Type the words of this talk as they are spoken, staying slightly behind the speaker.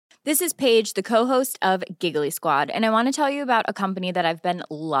This is Paige, the co-host of Giggly Squad, and I want to tell you about a company that I've been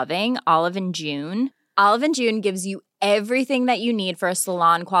loving, Olive & June. Olive & June gives you everything that you need for a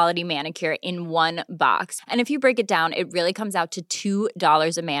salon-quality manicure in one box. And if you break it down, it really comes out to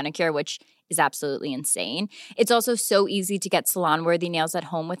 $2 a manicure, which is absolutely insane. It's also so easy to get salon-worthy nails at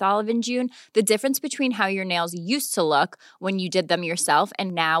home with Olive & June. The difference between how your nails used to look when you did them yourself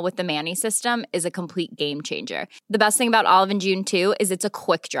and now with the Mani system is a complete game changer. The best thing about Olive & June, too, is it's a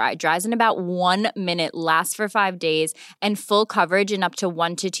quick dry. Dries in about 1 minute, lasts for 5 days, and full coverage in up to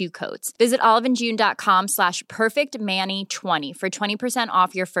 1 to 2 coats. Visit oliveandjune.com/perfectmani20 for 20%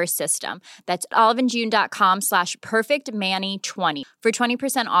 off your first system. That's oliveandjune.com/perfectmani20 for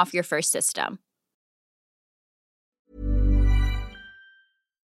 20% off your first system.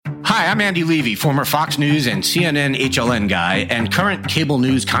 Hi, I'm Andy Levy, former Fox News and CNN HLN guy and current cable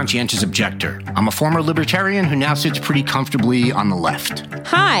news conscientious objector. I'm a former libertarian who now sits pretty comfortably on the left.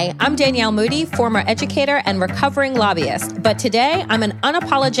 Hi, I'm Danielle Moody, former educator and recovering lobbyist. But today, I'm an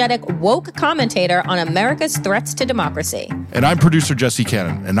unapologetic woke commentator on America's threats to democracy. And I'm producer Jesse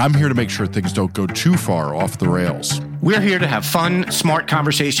Cannon, and I'm here to make sure things don't go too far off the rails. We're here to have fun, smart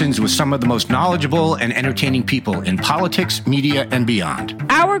conversations with some of the most knowledgeable and entertaining people in politics, media, and beyond.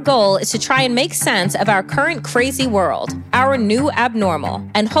 Our goal is to try and make sense of our current crazy world, our new abnormal,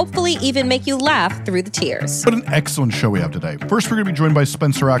 and hopefully even make you laugh through the tears. What an excellent show we have today. First, we're going to be joined by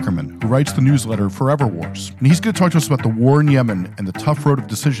Spencer Ackerman, who writes the newsletter Forever Wars. And he's going to talk to us about the war in Yemen and the tough road of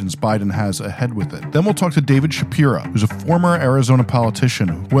decisions Biden has ahead with it. Then we'll talk to David Shapiro, who's a former Arizona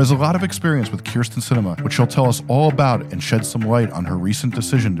politician who has a lot of experience with Kyrsten Sinema, which she'll tell us all about and shed some light on her recent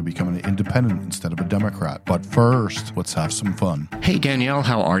decision to become an independent instead of a Democrat. But first, let's have some fun. Hey, Danielle,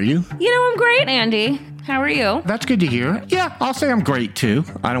 how are you? You know, I'm great, Andy. How are you? That's good to hear. Yeah, I'll say I'm great, too.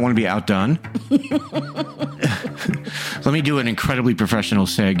 I don't want to be outdone. Let me do an incredibly professional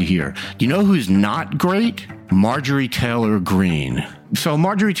seg here. Do you know who's not great? Marjorie Taylor Greene. So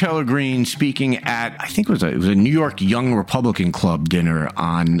Marjorie Taylor Greene speaking at, I think it was a New York Young Republican Club dinner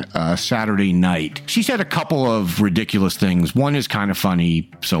on Saturday night. She said a couple of ridiculous things. One is kind of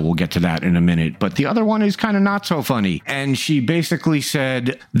funny, so we'll get to that in a minute. But the other one is kind of not so funny. And she basically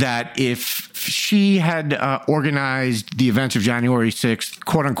said that if she had organized the events of January 6th,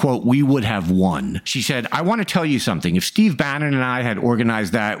 quote unquote, we would have won. She said, I want to tell you something. If Steve Bannon and I had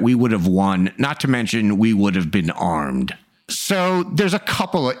organized that, we would have won. Not to mention, we would have been armed. So there's a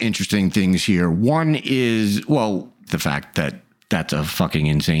couple of interesting things here. One is, well, the fact that that's a fucking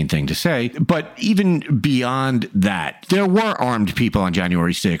insane thing to say. But even beyond that, there were armed people on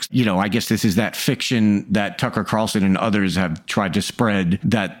January 6th. You know, I guess this is that fiction that Tucker Carlson and others have tried to spread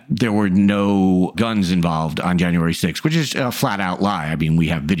that there were no guns involved on January 6th, which is a flat out lie. I mean, we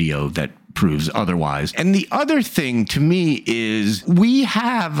have video that proves otherwise. And the other thing to me is we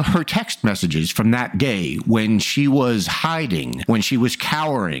have her text messages from that day when she was hiding, when she was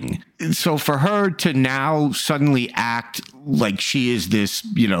cowering. So for her to now suddenly act like she is this,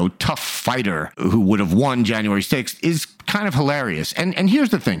 you know, tough fighter who would have won January 6th is kind of hilarious. And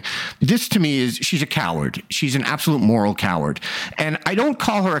here's the thing. This to me is she's a coward. She's an absolute moral coward. And I don't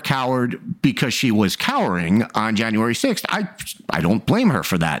call her a coward because she was cowering on January 6th. I don't blame her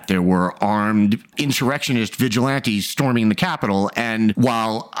for that. There were armed insurrectionist vigilantes storming the Capitol. And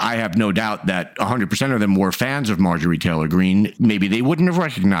while I have no doubt that 100% of them were fans of Marjorie Taylor Greene, maybe they wouldn't have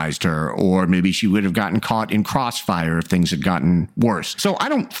recognized her, or maybe she would have gotten caught in crossfire if things had gotten worse. So I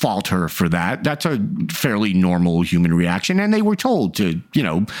don't fault her for that. That's a fairly normal human reaction. And they were told to, you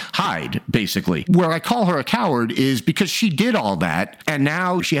know, hide, basically. Where I call her a coward is because she did all that. And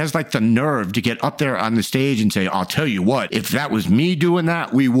now she has like the nerve to get up there on the stage and say, I'll tell you what, if that was me doing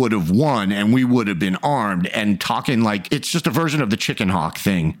that, we would have won and we would have been armed, and talking like it's just a version of the chicken hawk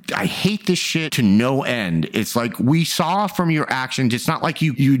thing. I hate this shit to no end. It's like we saw from your actions. It's not like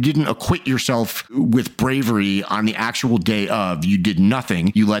you didn't acquit yourself with bravery on the actual day of. You did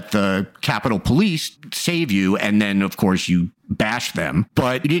nothing. You let the Capitol Police save you. And then, of course, you bash them,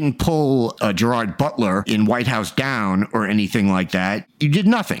 but you didn't pull Gerard Butler in White House down or anything like that. You did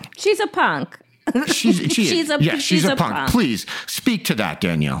nothing. She's a punk. She's a punk. Please speak to that,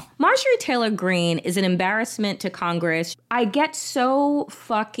 Danielle. Marjorie Taylor Greene is an embarrassment to Congress. I get so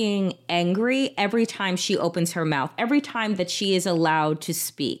fucking angry every time she opens her mouth, every time that she is allowed to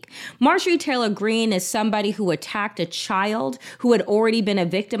speak. Marjorie Taylor Greene is somebody who attacked a child who had already been a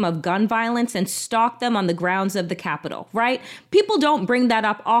victim of gun violence and stalked them on the grounds of the Capitol, right? People don't bring that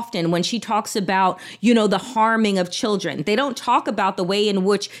up often when she talks about, you know, the harming of children. They don't talk about the way in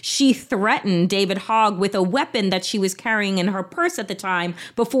which she threatened David Hogg with a weapon that she was carrying in her purse at the time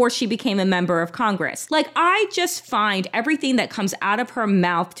before she became a member of Congress. Like, I just find everything that comes out of her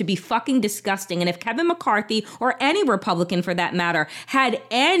mouth to be fucking disgusting. And if Kevin McCarthy, or any Republican for that matter, had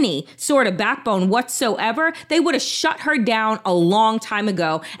any sort of backbone whatsoever, they would have shut her down a long time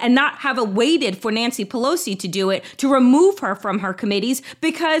ago and not have waited for Nancy Pelosi to do it, to remove her from her committees,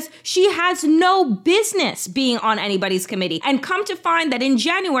 because she has no business being on anybody's committee. And come to find that in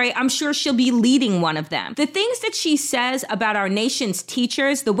January, I'm sure she'll be leading one of them. The things that she says about our nation's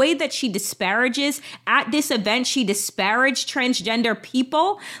teachers, the way that she disparages at this event, she disparaged transgender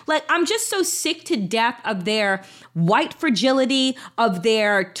people. Like, I'm just so sick to death of their white fragility, of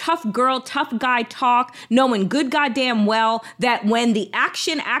their tough girl, tough guy talk, knowing good goddamn well that when the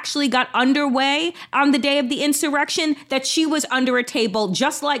action actually got underway on the day of the insurrection, that she was under a table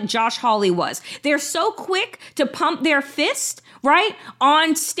just like Josh Hawley was. They're so quick to pump their fist, right,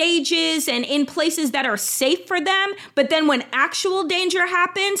 on stages and in places that are safe for them. But then when actual danger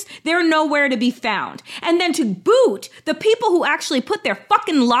happens, they're nowhere to be found. And then to boot, the people who actually put their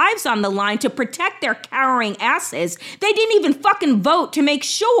fucking lives on the line to protect their cowering asses, they didn't even fucking vote to make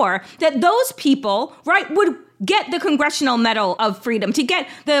sure that those people, right, would get the Congressional Medal of Freedom, to get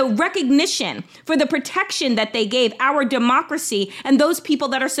the recognition for the protection that they gave our democracy and those people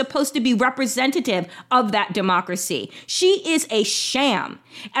that are supposed to be representative of that democracy. She is a sham.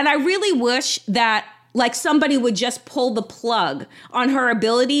 And I really wish that somebody would just pull the plug on her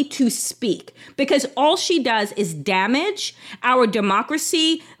ability to speak, because all she does is damage our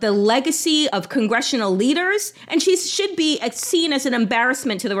democracy, the legacy of congressional leaders, and she should be seen as an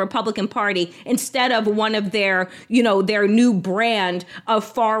embarrassment to the Republican Party instead of one of their, their new brand of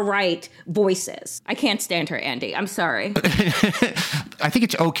far-right voices. I can't stand her, Andy. I'm sorry. I think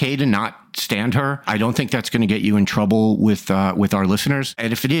it's okay to not stand her. I don't think that's going to get you in trouble with our listeners.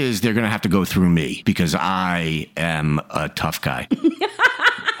 And if it is, they're going to have to go through me, because I am a tough guy.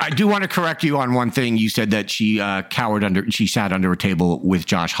 I do want to correct you on one thing. You said that she sat under a table with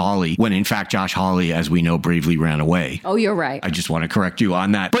Josh Hawley, when in fact Josh Hawley, as we know, bravely ran away. Oh, you're right. I just want to correct you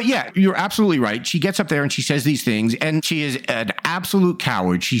on that. But yeah, you're absolutely right. She gets up there and she says these things, and she is an absolute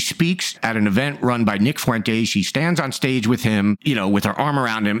coward. She speaks at an event run by Nick Fuentes. She stands on stage with him, with her arm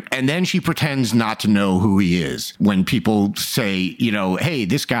around him, and then she pretends not to know who he is. When people say, hey,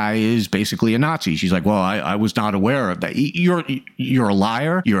 this guy is basically a Nazi, she's like, well, I was not aware of that. You're a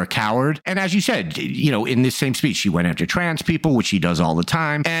liar. You're a coward. And as you said, in this same speech, she went after trans people, which she does all the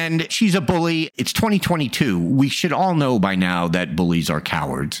time. And she's a bully. It's 2022. We should all know by now that bullies are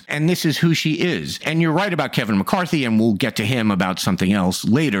cowards. And this is who she is. And you're right about Kevin McCarthy, and we'll get to him about something else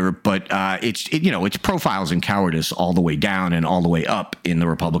later. But it's profiles in cowardice all the way down and all the way up in the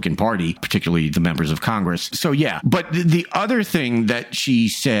Republican Party, particularly the members of Congress. So yeah. But the other thing that she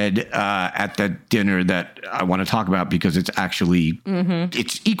said at that dinner that I want to talk about, because it's actually,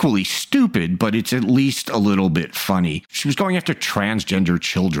 it's equally stupid, but it's at least a little bit funny. She was going after transgender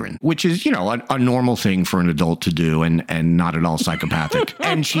children, which is, a normal thing for an adult to do, and not at all psychopathic.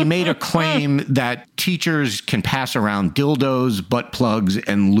 And she made a claim that teachers can pass around dildos, butt plugs,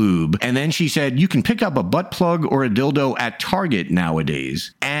 and lube. And then she said, you can pick up a butt plug or a dildo at Target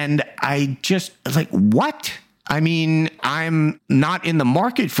nowadays. And I just was like, what? I mean, I'm not in the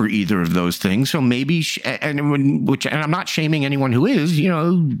market for either of those things, so maybe, and I'm not shaming anyone who is,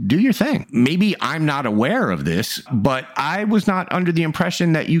 do your thing. Maybe I'm not aware of this, but I was not under the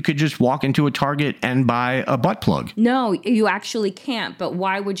impression that you could just walk into a Target and buy a butt plug. No, you actually can't, but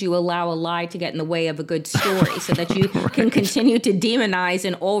why would you allow a lie to get in the way of a good story so that you right. can continue to demonize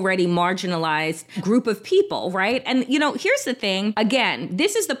an already marginalized group of people, right? And, here's the thing. Again,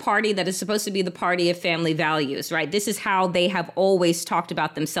 this is the party that is supposed to be the party of family values. Right? This is how they have always talked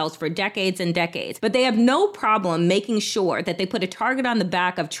about themselves for decades and decades. But they have no problem making sure that they put a target on the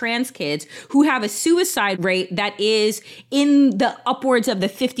back of trans kids who have a suicide rate that is in the upwards of the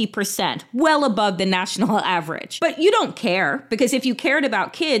 50%, well above the national average. But you don't care, because if you cared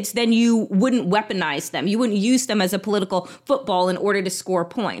about kids, then you wouldn't weaponize them. You wouldn't use them as a political football in order to score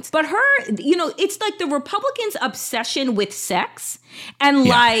points. But her, it's like the Republicans' obsession with sex and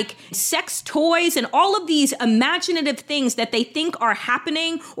sex toys and all of these imaginative things that they think are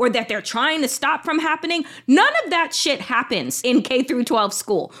happening or that they're trying to stop from happening. None of that shit happens in K through 12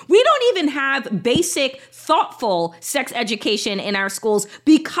 school. We don't even have basic, thoughtful sex education in our schools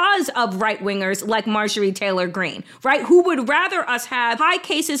because of right-wingers like Marjorie Taylor Greene, right? Who would rather us have high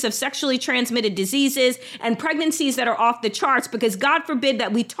cases of sexually transmitted diseases and pregnancies that are off the charts, because God forbid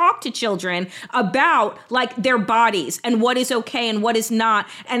that we talk to children about their bodies and what is okay and what is not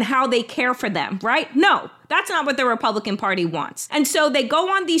and how they care for them, right? No. That's not what the Republican Party wants. And so they go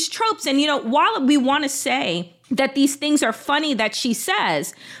on these tropes. And, while we want to say that these things are funny that she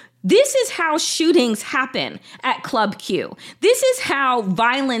says, This is how shootings happen at Club Q. This is how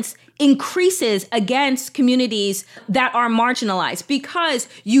violence increases against communities that are marginalized, because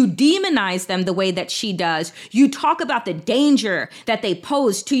you demonize them the way that she does. You talk about the danger that they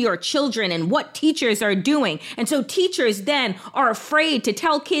pose to your children and what teachers are doing. And so teachers then are afraid to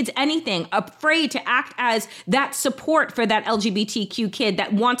tell kids anything, afraid to act as that support for that LGBTQ kid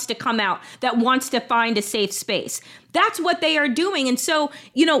that wants to come out, that wants to find a safe space. That's what they are doing. And so,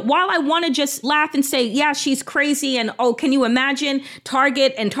 while I want to just laugh and say, yeah, she's crazy. And, oh, can you imagine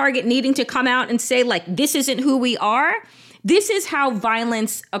Target needing to come out and say, like, this isn't who we are? This is how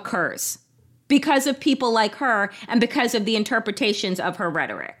violence occurs because of people like her and because of the interpretations of her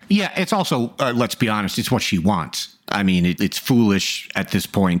rhetoric. Yeah, it's also, let's be honest, it's what she wants. I mean, it's foolish at this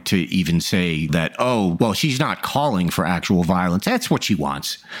point to even say that, oh, well, she's not calling for actual violence. That's what she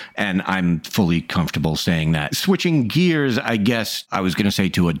wants. And I'm fully comfortable saying that. Switching gears, I guess I was going to say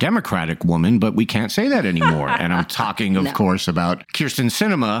to a Democratic woman, but we can't say that anymore. And I'm talking, of course, about Kyrsten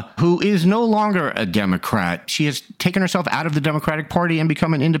Sinema, who is no longer a Democrat. She has taken herself out of the Democratic Party and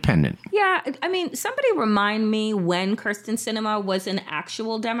become an independent. Yeah, I mean, somebody remind me when Kyrsten Sinema was an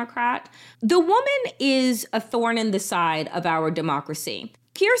actual Democrat. The woman is a thorn in the side of our democracy.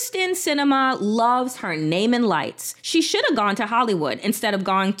 Kyrsten Sinema loves her name and lights. She should have gone to Hollywood instead of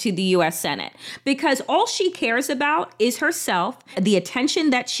going to the U.S. Senate, because all she cares about is herself, the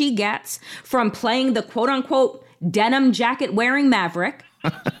attention that she gets from playing the quote-unquote denim jacket-wearing maverick.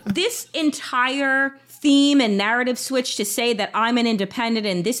 This entire theme and narrative switch to say that I'm an independent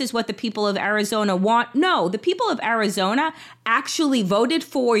and this is what the people of Arizona want. No, the people of Arizona actually voted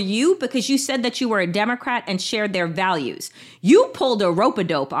for you because you said that you were a Democrat and shared their values. You pulled a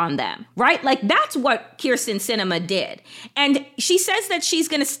rope-a-dope on them, right? Like, that's what Kyrsten Sinema did. And she says that she's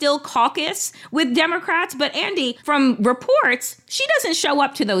going to still caucus with Democrats, but Andy, from reports, she doesn't show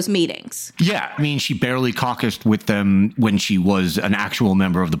up to those meetings. Yeah, I mean, she barely caucused with them when she was an actual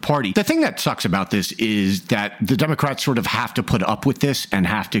member of the party. The thing that sucks about this is that the Democrats sort of have to put up with this and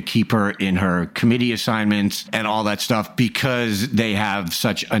have to keep her in her committee assignments and all that stuff because they have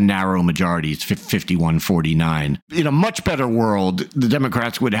such a narrow majority. It's 51-49. In a much better world, the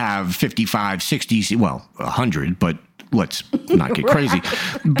Democrats would have 55, 60, well, 100, but let's not get crazy.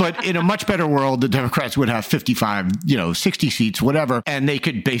 But in a much better world, the Democrats would have 55, 60 seats, whatever. And they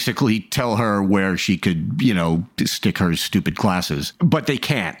could basically tell her where she could, stick her stupid classes. But they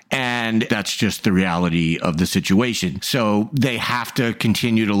can't. And that's just the reality of the situation. So they have to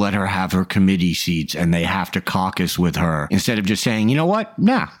continue to let her have her committee seats and they have to caucus with her instead of just saying, you know what?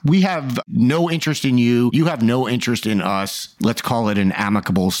 Nah, we have no interest in you. You have no interest in us. Let's call it an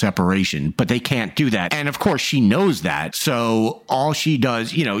amicable separation. But they can't do that. And of course, she knows that. So all she does,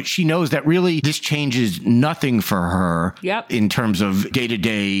 she knows that really this changes nothing for her in terms of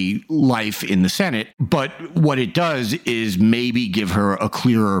day-to-day life in the Senate. But what it does is maybe give her a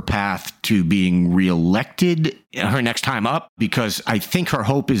clearer path to being reelected her next time up, because I think her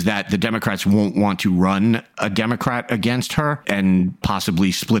hope is that the Democrats won't want to run a Democrat against her and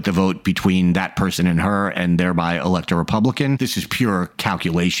possibly split the vote between that person and her and thereby elect a Republican. This is pure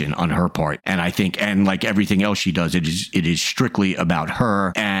calculation on her part. And I think, and like everything else she does, it is strictly about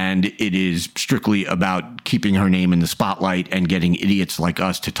her, and it is strictly about keeping her name in the spotlight and getting idiots like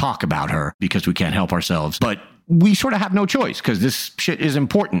us to talk about her because we can't help ourselves. But we sort of have no choice because this shit is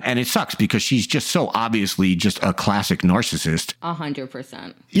important, and it sucks because she's just so obviously just a classic narcissist.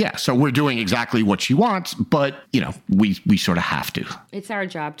 100%. Yeah, so we're doing exactly what she wants, but, we sort of have to. It's our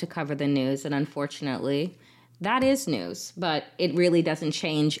job to cover the news, and unfortunately, that is news, but it really doesn't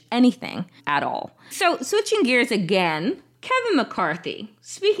change anything at all. So switching gears again, Kevin McCarthy,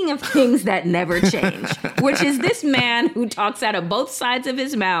 speaking of things that never change, which is this man who talks out of both sides of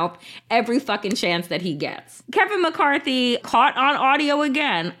his mouth every fucking chance that he gets. Kevin McCarthy caught on audio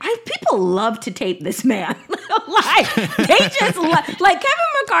again. People love to tape this man. Kevin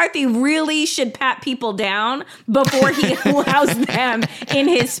McCarthy really should pat people down before he allows them in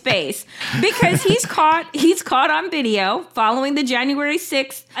his space, because he's caught on video following the January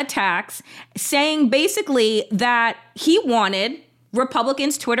 6th attacks saying basically that he wanted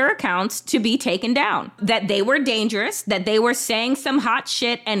Republicans' Twitter accounts to be taken down, that they were dangerous, that they were saying some hot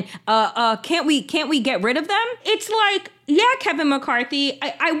shit, and can't we get rid of them? It's like, yeah, Kevin McCarthy,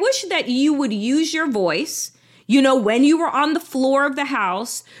 I wish that you would use your voice, when you were on the floor of the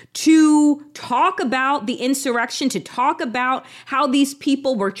House, to talk about the insurrection, to talk about how these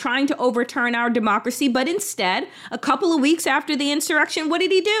people were trying to overturn our democracy. But instead, a couple of weeks after the insurrection, what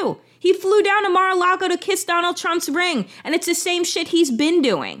did he do? He flew down to Mar-a-Lago to kiss Donald Trump's ring. And it's the same shit he's been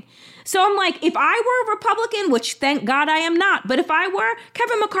doing. So I'm like, if I were a Republican, which thank God I am not, but if I were,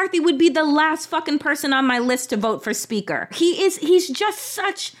 Kevin McCarthy would be the last fucking person on my list to vote for speaker. He's just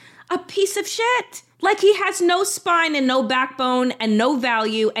such a piece of shit. Like, he has no spine and no backbone and no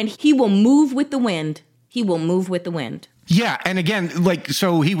value, and he will move with the wind. He will move with the wind. Yeah. And again, like,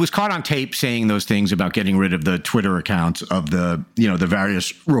 so he was caught on tape saying those things about getting rid of the Twitter accounts of the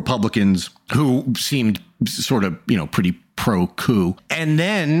various Republicans who seemed sort of, pretty pro-coup. And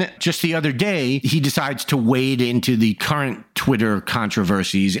then just the other day, he decides to wade into the current Twitter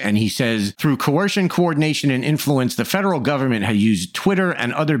controversies. And he says, through coercion, coordination, and influence, the federal government has used Twitter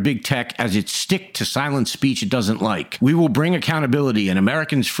and other big tech as its stick to silence speech it doesn't like. We will bring accountability and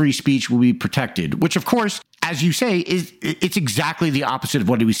Americans' free speech will be protected, which, of course, as you say, it's exactly the opposite of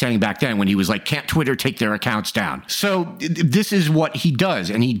what he was saying back then when he was like, can't Twitter take their accounts down? So this is what he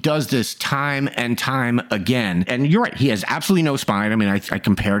does. And he does this time and time again. And you're right. He has absolutely no spine. I mean, I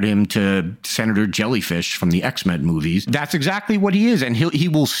compared him to Senator Jellyfish from the X-Men movies. That's exactly what he is. And he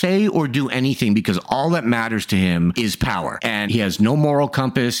will say or do anything because all that matters to him is power. And he has no moral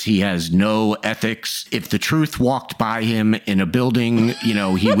compass. He has no ethics. If the truth walked by him in a building,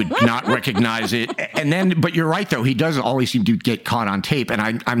 he would not recognize it. And then, but you're right, though. He does always seem to get caught on tape.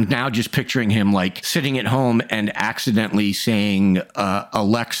 And I'm now just picturing him like sitting at home and accidentally saying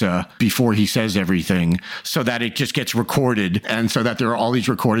Alexa before he says everything so that it just gets recorded. And so that there are all these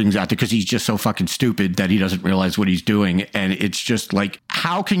recordings out there because he's just so fucking stupid that he doesn't realize what he's doing. And it's just like,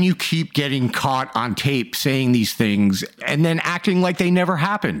 how can you keep getting caught on tape saying these things and then acting like they never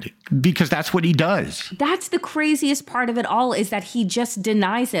happened? Because that's what he does. That's the craziest part of it all, is that he just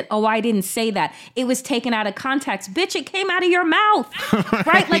denies it. Oh, I didn't say that. It was taken out of context. Bitch, it came out of your mouth,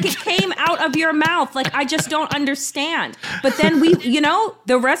 right? Like, it came out of your mouth. Like, I just don't understand. But then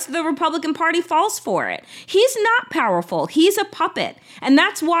the rest of the Republican Party falls for it. He's not powerful. He's a puppet. And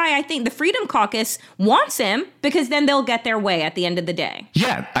that's why I think the Freedom Caucus wants him, because then they'll get their way at the end of the day.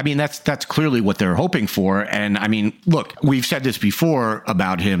 Yeah, I mean, that's clearly what they're hoping for. And I mean, look, we've said this before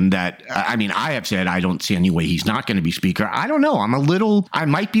about him that, I have said I don't see any way he's not going to be speaker. I don't know. I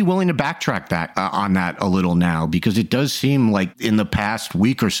might be willing to backtrack that on that a little now, because it does seem like in the past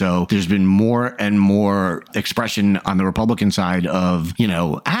week or so, there's been more and more expression on the Republican side of,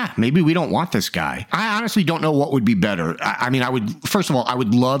 maybe we don't want this guy. I honestly don't know what would be better. I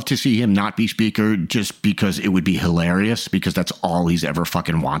would love to see him not be speaker just because it would be hilarious, because that's all he's ever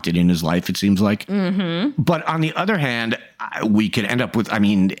fucking wanted in his life, it seems like. Mm-hmm. But on the other hand, we could end up with,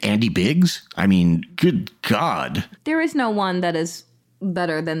 Andy Biggs. Good God. There is no one that is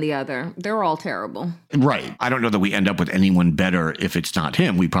better than the other. They're all terrible. Right. I don't know that we end up with anyone better if it's not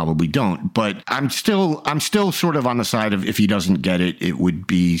him. We probably don't. But I'm still sort of on the side of, if he doesn't get it, it would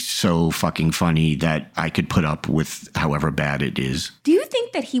be so fucking funny that I could put up with however bad it is. Do you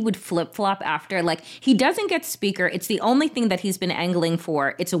think that he would flip-flop after? Like, he doesn't get speaker. It's the only thing that he's been angling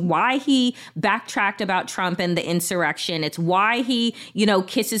for. It's why he backtracked about Trump and the insurrection. It's why he,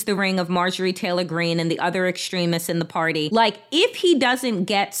 kisses the ring of Marjorie Taylor Greene and the other extremists in the party. Like, if he doesn't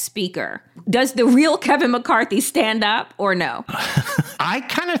get speaker, does the real Kevin McCarthy stand up or no? I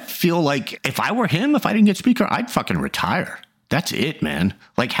kind of feel like if I were him, if I didn't get speaker, I'd fucking retire. That's it, man.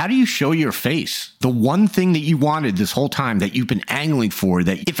 Like, how do you show your face? The one thing that you wanted this whole time, that you've been angling for,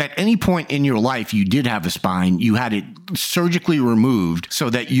 that if at any point in your life you did have a spine, you had it surgically removed so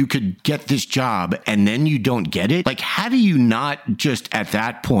that you could get this job, and then you don't get it? Like, how do you not just at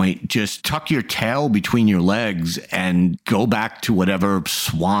that point just tuck your tail between your legs and go back to whatever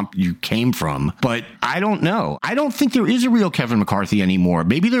swamp you came from? But I don't know. I don't think there is a real Kevin McCarthy anymore.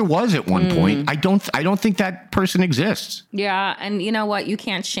 Maybe there was at one point. I don't think that person exists. Yeah. And you know what? You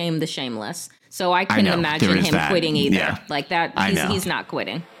can't shame the shameless. So I couldn't imagine him quitting either. Yeah. Like that. He's not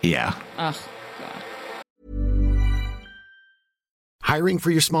quitting. Yeah. Oh, God. Hiring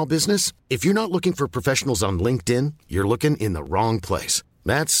for your small business? If you're not looking for professionals on LinkedIn, you're looking in the wrong place.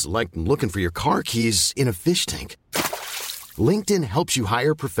 That's like looking for your car keys in a fish tank. LinkedIn helps you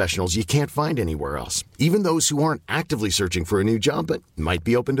hire professionals you can't find anywhere else, even those who aren't actively searching for a new job but might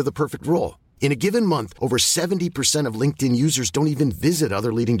be open to the perfect role. In a given month, over 70% of LinkedIn users don't even visit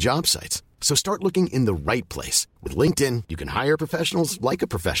other leading job sites. So start looking in the right place. With LinkedIn, you can hire professionals like a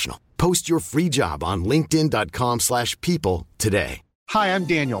professional. Post your free job on linkedin.com/people today. Hi, I'm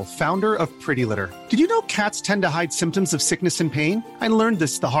Daniel, founder of Pretty Litter. Did you know cats tend to hide symptoms of sickness and pain? I learned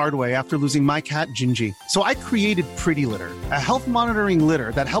this the hard way after losing my cat, Gingy. So I created Pretty Litter, a health monitoring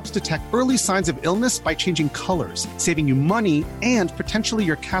litter that helps detect early signs of illness by changing colors, saving you money and potentially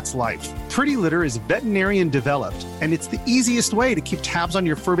your cat's life. Pretty Litter is veterinarian developed, and it's the easiest way to keep tabs on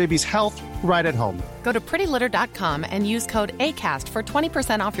your fur baby's health right at home. Go to prettylitter.com and use code ACAST for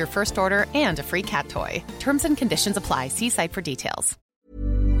 20% off your first order and a free cat toy. Terms and conditions apply. See site for details.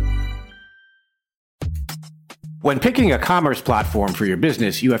 When picking a commerce platform for your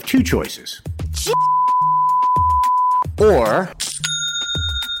business, you have two choices. Or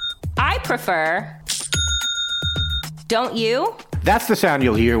I prefer. Don't you? that's the sound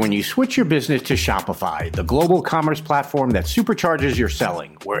you'll hear when you switch your business to Shopify, the global commerce platform that supercharges your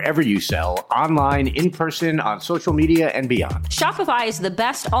selling wherever you sell, online, in person, on social media, and beyond. Shopify is the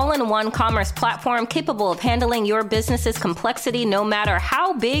best all-in-one commerce platform capable of handling your business's complexity no matter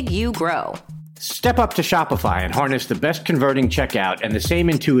how big you grow. Step up to Shopify and harness the best converting checkout and the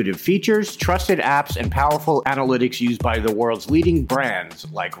same intuitive features, trusted apps, and powerful analytics used by the world's leading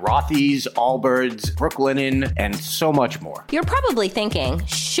brands like Rothy's, Allbirds, Brooklinen, and so much more. You're probably thinking,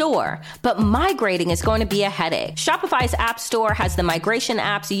 sure, but migrating is going to be a headache. Shopify's App Store has the migration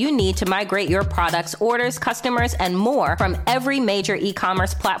apps you need to migrate your products, orders, customers, and more from every major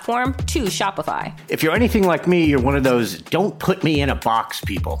e-commerce platform to Shopify. If you're anything like me, you're one of those don't put me in a box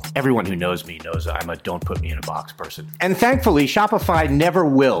people. Everyone who knows me knows I'm a don't put me in a box person. And thankfully, Shopify never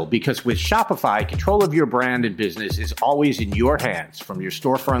will, because with Shopify, control of your brand and business is always in your hands, from your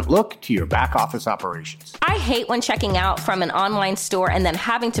storefront look to your back office operations. I hate when checking out from an online store and then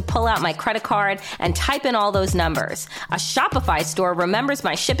having to pull out my credit card and type in all those numbers. A Shopify store remembers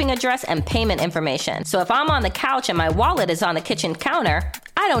my shipping address and payment information. So if I'm on the couch and my wallet is on the kitchen counter,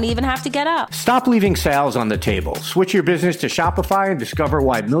 I don't even have to get up. Stop leaving sales on the table. Switch your business to Shopify and discover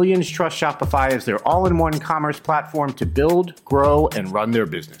why millions trust Shopify as their all-in-one commerce platform to build, grow, and run their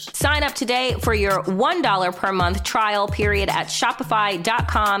business. Sign up today for your $1 per month trial period at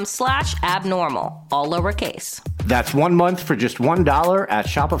shopify.com/abnormal, all lowercase. That's 1 month for just $1 at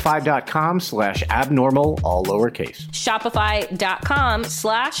shopify.com/abnormal, all lowercase.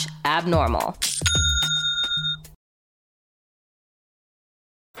 Shopify.com/abnormal.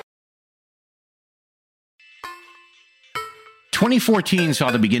 2014 saw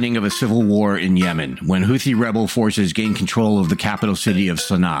the beginning of a civil war in Yemen when Houthi rebel forces gained control of the capital city of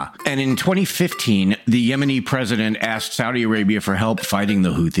Sana'a. And in 2015, the Yemeni president asked Saudi Arabia for help fighting the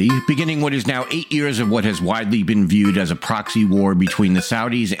Houthi, beginning what is now 8 years of what has widely been viewed as a proxy war between the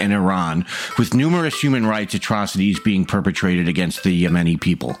Saudis and Iran, with numerous human rights atrocities being perpetrated against the Yemeni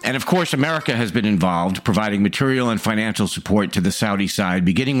people. And of course, America has been involved, providing material and financial support to the Saudi side,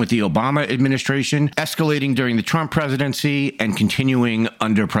 beginning with the Obama administration, escalating during the Trump presidency, and continuing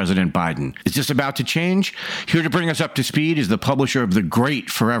under President Biden. Is this about to change? Here to bring us up to speed is the publisher of the great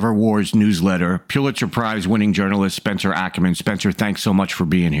Forever Wars newsletter, Pulitzer Prize-winning journalist Spencer Ackerman. Spencer, thanks so much for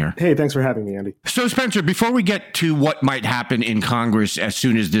being here. Hey, thanks for having me, Andy. So, Spencer, before we get to what might happen in Congress as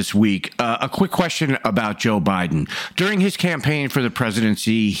soon as this week, a quick question about Joe Biden. During his campaign for the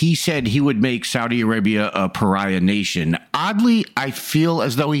presidency, he said he would make Saudi Arabia a pariah nation. Oddly, I feel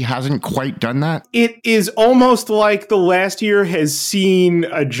as though he hasn't quite done that. It is almost like the last year has seen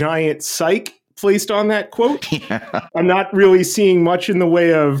a giant psych placed on that quote. Yeah. I'm not really seeing much in the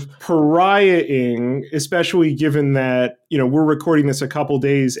way of pariahing, especially given that, we're recording this a couple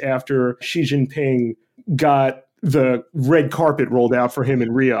days after Xi Jinping got the red carpet rolled out for him in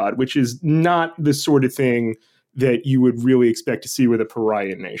Riyadh, which is not the sort of thing that you would really expect to see with a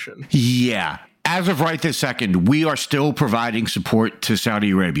pariah nation. Yeah. As of right this second, we are still providing support to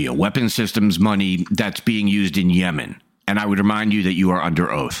Saudi Arabia, weapons systems money that's being used in Yemen. And I would remind you that you are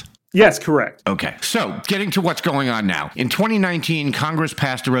under oath. Yes, correct. Okay, so getting to what's going on now. In 2019, Congress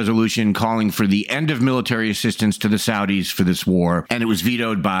passed a resolution calling for the end of military assistance to the Saudis for this war, and it was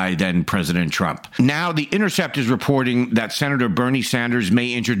vetoed by then President Trump. Now, The Intercept is reporting that Senator Bernie Sanders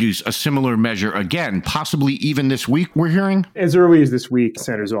may introduce a similar measure again, possibly even this week, we're hearing? As early as this week,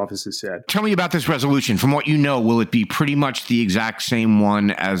 Sanders' office has said. Tell me about this resolution. From what you know, will it be pretty much the exact same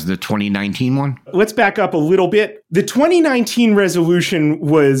one as the 2019 one? Let's back up a little bit. The 2019 resolution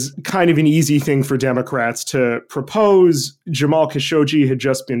was kind of an easy thing for Democrats to propose. Jamal Khashoggi had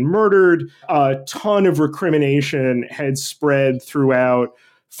just been murdered. A ton of recrimination had spread throughout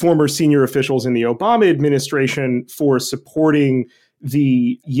former senior officials in the Obama administration for supporting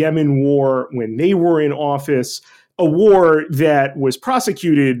the Yemen war when they were in office, a war that was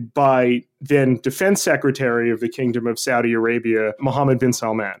prosecuted by then Defense Secretary of the Kingdom of Saudi Arabia, Mohammed bin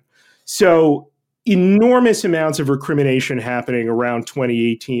Salman. So enormous amounts of recrimination happening around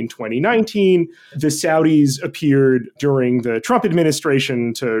 2018, 2019. The Saudis appeared during the Trump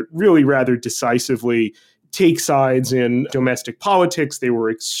administration to really rather decisively take sides in domestic politics. They were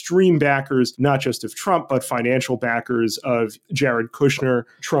extreme backers, not just of Trump, but financial backers of Jared Kushner.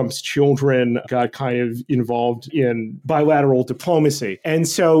 Trump's children got kind of involved in bilateral diplomacy. And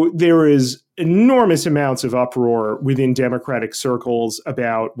so there is enormous amounts of uproar within Democratic circles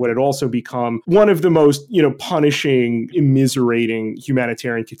about what had also become one of the most, punishing, immiserating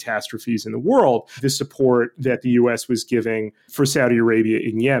humanitarian catastrophes in the world, the support that the U.S. was giving for Saudi Arabia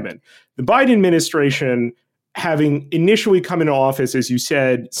in Yemen. The Biden administration, having initially come into office, as you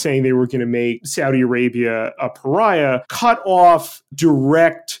said, saying they were going to make Saudi Arabia a pariah, cut off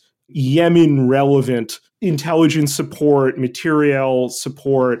direct Yemen-relevant intelligence support, material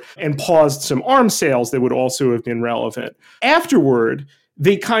support, and paused some arms sales that would also have been relevant. Afterward,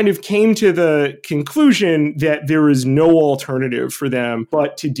 they kind of came to the conclusion that there is no alternative for them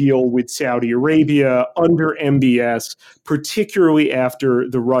but to deal with Saudi Arabia under MBS, particularly after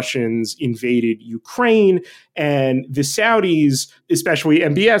the Russians invaded Ukraine. And the Saudis, especially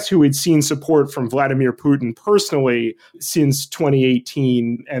MBS, who had seen support from Vladimir Putin personally since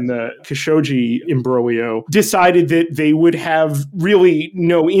 2018 and the Khashoggi imbroglio, decided that they would have really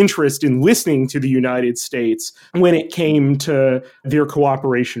no interest in listening to the United States when it came to their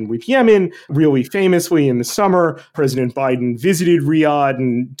cooperation with Yemen. Really famously, in the summer, President Biden visited Riyadh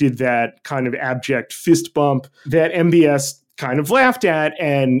and did that kind of abject fist bump that MBS kind of laughed at.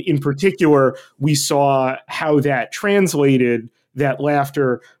 And in particular, we saw how that translated, that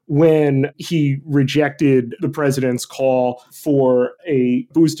laughter, when he rejected the president's call for a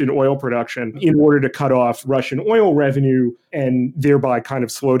boost in oil production in order to cut off Russian oil revenue and thereby kind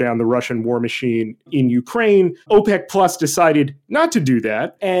of slow down the Russian war machine in Ukraine. OPEC Plus decided not to do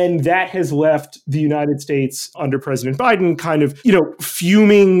that. And that has left the United States under President Biden kind of,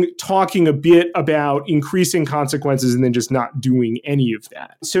 fuming, talking a bit about increasing consequences and then just not doing any of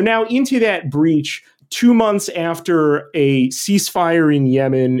that. So now into that breach, 2 months after a ceasefire in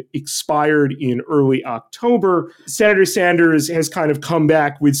Yemen expired in early October, Senator Sanders has kind of come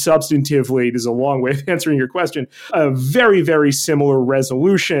back with substantively, this is a long way of answering your question, a very, very similar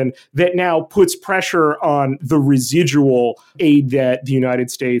resolution that now puts pressure on the residual aid that the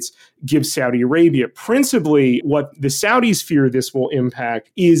United States gives Saudi Arabia. Principally, what the Saudis fear this will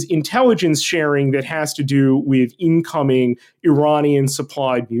impact is intelligence sharing that has to do with incoming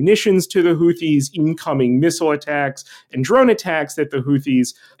Iranian-supplied munitions to the Houthis, incoming missile attacks and drone attacks that the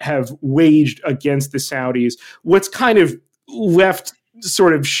Houthis have waged against the Saudis. What's kind of left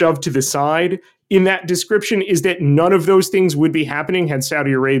sort of shoved to the side in that description is that none of those things would be happening had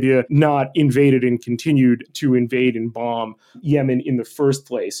Saudi Arabia not invaded and continued to invade and bomb Yemen in the first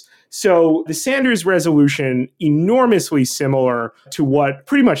place. So the Sanders resolution, enormously similar to what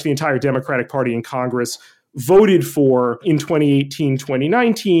pretty much the entire Democratic Party in Congress voted for in 2018,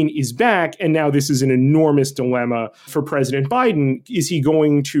 2019, is back. And now this is an enormous dilemma for President Biden. Is he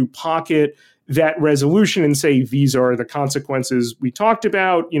going to pocket that resolution and say, these are the consequences we talked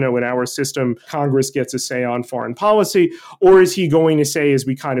about, in our system, Congress gets a say on foreign policy? Or is he going to say, as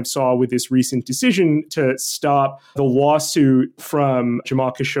we kind of saw with this recent decision to stop the lawsuit from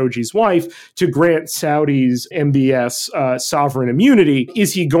Jamal Khashoggi's wife to grant Saudis MBS sovereign immunity,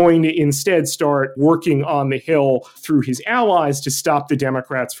 is he going to instead start working on the Hill through his allies to stop the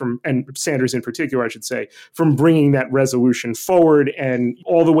Democrats from, and Sanders in particular, I should say, from bringing that resolution forward and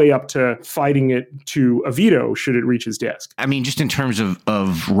all the way up to fighting it to a veto should it reach his desk? I mean, just in terms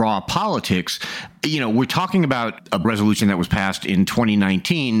of raw politics, we're talking about a resolution that was passed in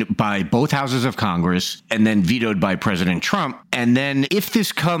 2019 by both houses of Congress and then vetoed by President Trump. And then if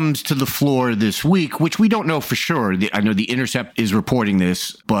this comes to the floor this week, which we don't know for sure, I know The Intercept is reporting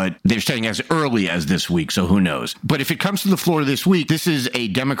this, but they're saying as early as this week, so who knows? But if it comes to the floor this week, this is a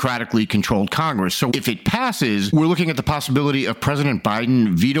democratically controlled Congress. So if it passes, we're looking at the possibility of President Biden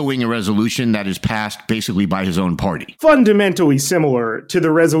vetoing a resolution that is passed basically by his own party. Fundamentally similar to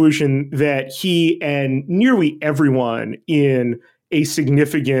the resolution that he and nearly everyone in a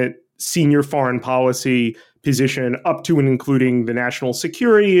significant senior foreign policy position up to and including the National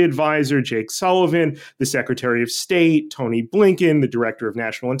Security Advisor, Jake Sullivan, the Secretary of State, Tony Blinken, the Director of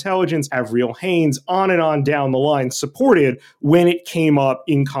National Intelligence, Avril Haines, on and on down the line, supported when it came up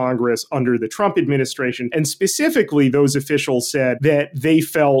in Congress under the Trump administration. And specifically, those officials said that they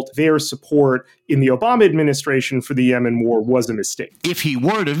felt their support in the Obama administration for the Yemen war was a mistake. If he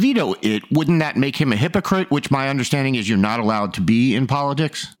were to veto it, wouldn't that make him a hypocrite, which my understanding is you're not allowed to be in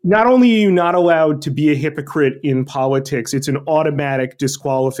politics? Not only are you not allowed to be a hypocrite, hypocrite in politics. It's an automatic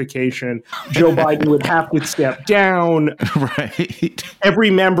disqualification. Joe Biden would have to step down. Right. Every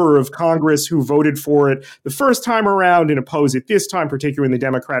member of Congress who voted for it the first time around and oppose it this time, particularly in the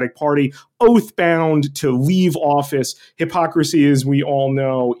Democratic Party, oath-bound to leave office. Hypocrisy, as we all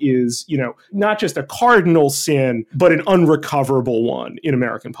know, is, not just a cardinal sin, but an unrecoverable one in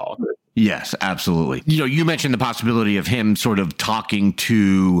American politics. Yes, absolutely. You mentioned the possibility of him sort of talking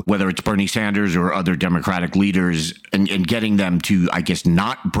to whether it's Bernie Sanders or other Democratic leaders and getting them to, I guess,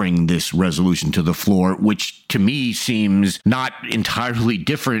 not bring this resolution to the floor, which to me seems not entirely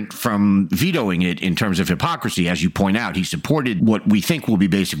different from vetoing it in terms of hypocrisy. As you point out, he supported what we think will be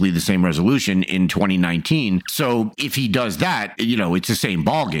basically the same resolution in 2019. So if he does that, it's the same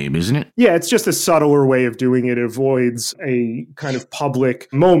ballgame, isn't it? Yeah, it's just a subtler way of doing it. It avoids a kind of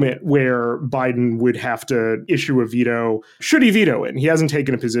public moment where Biden would have to issue a veto. Should he veto it? And he hasn't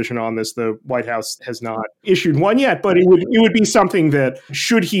taken a position on this. The White House has not issued one yet, but it would be something that,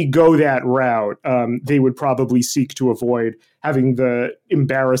 should he go that route, they would probably seek to avoid having the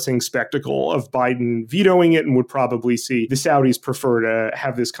embarrassing spectacle of Biden vetoing it, and would probably see the Saudis prefer to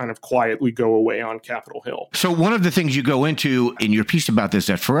have this kind of quietly go away on Capitol Hill. So one of the things you go into in your piece about this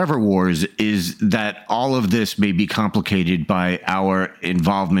at Forever Wars is that all of this may be complicated by our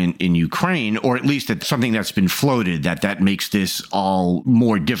involvement in Ukraine, or at least it's something that's been floated that makes this all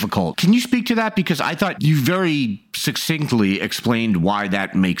more difficult. Can you speak to that? Because I thought you very succinctly explained why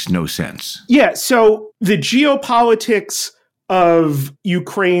that makes no sense. Yeah, so the geopolitics of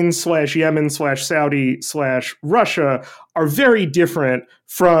Ukraine/Yemen/Saudi/Russia are very different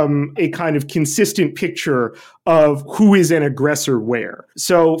from a kind of consistent picture of who is an aggressor where.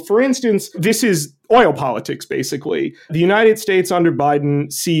 So, for instance, this is oil politics, basically. The United States under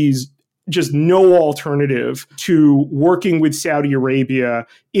Biden sees just no alternative to working with Saudi Arabia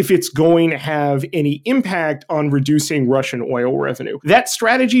if it's going to have any impact on reducing Russian oil revenue. That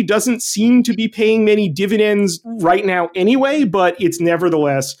strategy doesn't seem to be paying many dividends right now anyway, but it's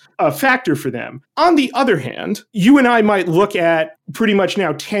nevertheless a factor for them. On the other hand, you and I might look at pretty much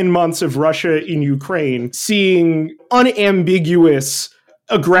now 10 months of Russia in Ukraine, seeing unambiguous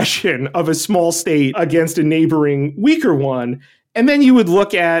aggression of a small state against a neighboring weaker one. And then you would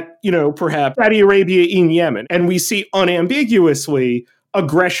look at, perhaps Saudi Arabia in Yemen, and we see unambiguously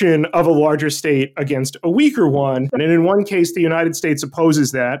aggression of a larger state against a weaker one. And in one case, the United States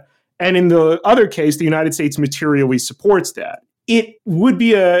opposes that. And in the other case, the United States materially supports that. It would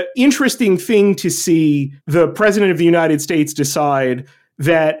be an interesting thing to see the president of the United States decide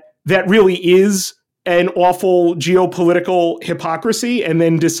that really is an awful geopolitical hypocrisy, and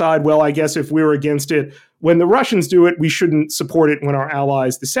then decide, well, I guess if we're against it when the Russians do it, we shouldn't support it when our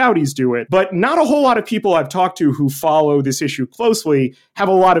allies, the Saudis, do it. But not a whole lot of people I've talked to who follow this issue closely have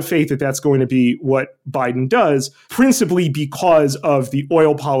a lot of faith that that's going to be what Biden does, principally because of the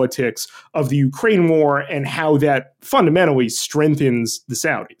oil politics of the Ukraine war and how that fundamentally strengthens the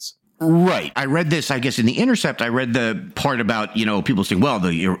Saudis. Right. I read this, I guess, in The Intercept. I read the part about, people saying, well,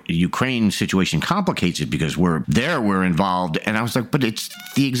 the Ukraine situation complicates it because we're involved. And I was like, but it's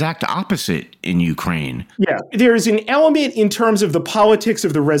the exact opposite in Ukraine. Yeah. There's an element in terms of the politics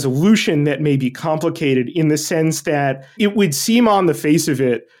of the resolution that may be complicated, in the sense that it would seem on the face of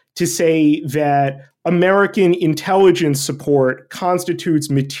it to say that American intelligence support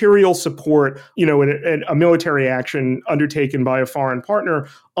constitutes material support, in a military action undertaken by a foreign partner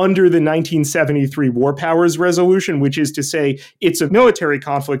under the 1973 War Powers Resolution, which is to say it's a military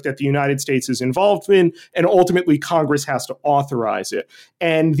conflict that the United States is involved in, and ultimately Congress has to authorize it.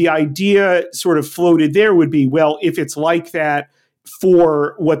 And the idea sort of floated there would be, well, if it's like that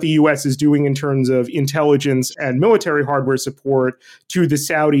for what the U.S. is doing in terms of intelligence and military hardware support to the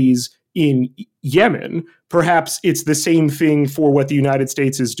Saudis in Yemen, perhaps it's the same thing for what the United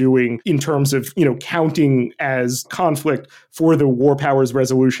States is doing in terms of, counting as conflict for the War Powers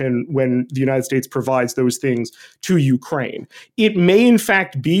Resolution when the United States provides those things to Ukraine. It may in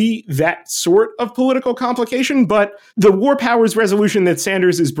fact be that sort of political complication, but the War Powers Resolution that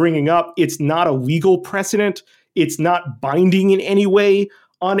Sanders is bringing up, it's not a legal precedent. It's not binding in any way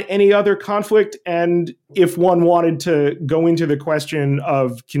on any other conflict. And if one wanted to go into the question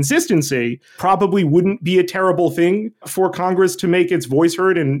of consistency, probably wouldn't be a terrible thing for Congress to make its voice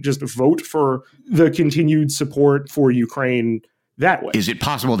heard and just vote for the continued support for Ukraine that way. Is it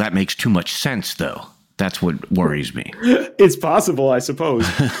possible that makes too much sense, though? That's what worries me. It's possible, I suppose.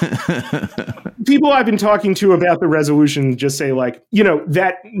 People I've been talking to about the resolution just say,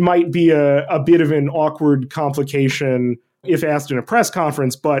 that might be a bit of an awkward complication if asked in a press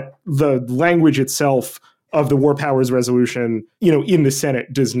conference, but the language itself of the War Powers Resolution, in the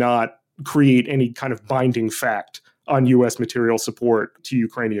Senate does not create any kind of binding fact on U.S. material support to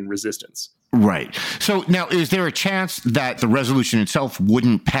Ukrainian resistance. Right. So now, is there a chance that the resolution itself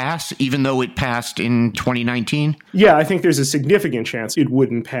wouldn't pass, even though it passed in 2019? Yeah, I think there's a significant chance it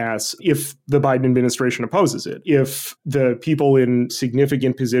wouldn't pass if the Biden administration opposes it. If the people in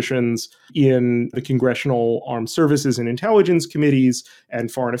significant positions in the Congressional Armed Services and Intelligence Committees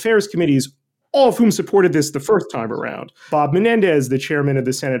and Foreign Affairs Committees, all of whom supported this the first time around. Bob Menendez, the chairman of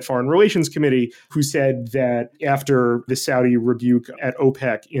the Senate Foreign Relations Committee, who said that after the Saudi rebuke at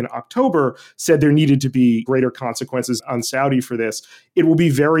OPEC in October, said there needed to be greater consequences on Saudi for this. It will be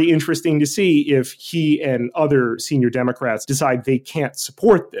very interesting to see if he and other senior Democrats decide they can't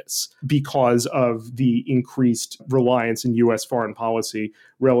support this because of the increased reliance in U.S. foreign policy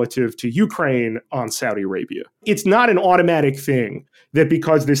relative to Ukraine on Saudi Arabia. It's not an automatic thing that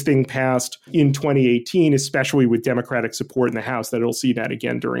because this thing passed in 2018, especially with Democratic support in the House, that it'll see that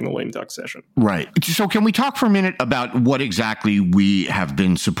again during the lame duck session. Right. So can we talk for a minute about what exactly we have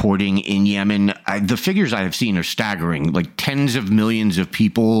been supporting in Yemen? The figures I have seen are staggering, like tens of millions of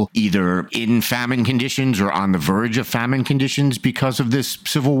people either in famine conditions or on the verge of famine conditions because of this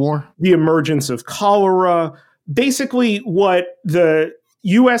civil war. The emergence of cholera, basically what the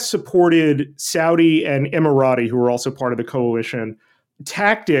U.S. supported Saudi and Emirati, who are also part of the coalition,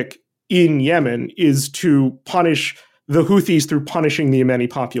 tactic in Yemen is to punish the Houthis through punishing the Yemeni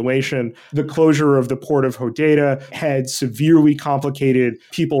population. The closure of the port of Hodeidah had severely complicated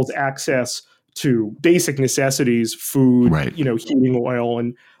people's access to basic necessities, food, right, heating oil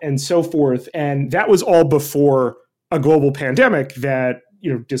and so forth. And that was all before a global pandemic that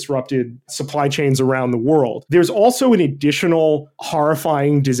disrupted supply chains around the world. There's also an additional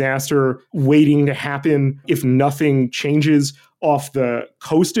horrifying disaster waiting to happen if nothing changes off the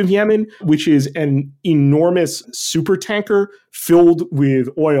coast of Yemen, which is an enormous supertanker filled with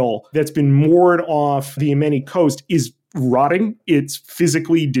oil that's been moored off the Yemeni coast, is rotting. It's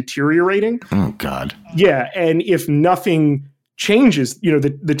physically deteriorating. Oh, God. Yeah. And if nothing changes,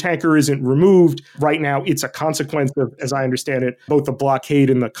 the tanker isn't removed right now, it's a consequence of, as I understand it, both the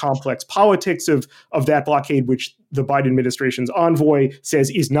blockade and the complex politics of that blockade, which the Biden administration's envoy says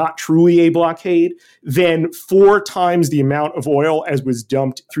is not truly a blockade. Then 4 times the amount of oil as was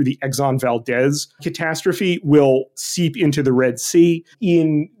dumped through the Exxon Valdez catastrophe will seep into the Red Sea.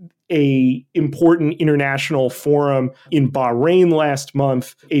 In a important international forum in Bahrain last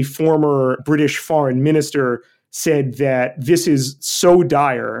month, a former British foreign minister said that this is so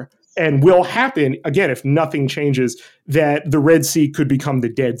dire and will happen, again, if nothing changes, that the Red Sea could become the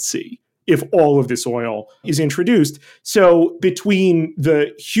Dead Sea if all of this oil is introduced. So between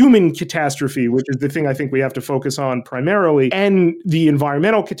the human catastrophe, which is the thing I think we have to focus on primarily, and the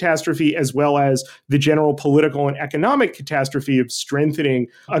environmental catastrophe, as well as the general political and economic catastrophe of strengthening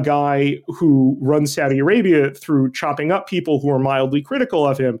a guy who runs Saudi Arabia through chopping up people who are mildly critical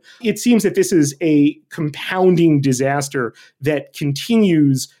of him, it seems that this is a compounding disaster that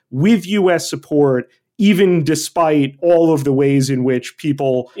continues with U.S. support, even despite all of the ways in which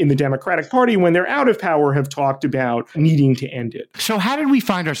people in the Democratic Party, when they're out of power, have talked about needing to end it. So how did we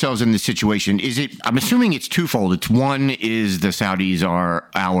find ourselves in this situation? I'm assuming it's twofold. It's one is the Saudis are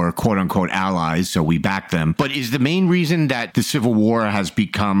our quote unquote allies, so we back them. But is the main reason that the civil war has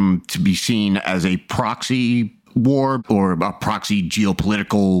become to be seen as a proxy war or a proxy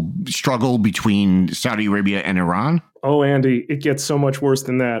geopolitical struggle between Saudi Arabia and Iran? Oh, Andy, it gets so much worse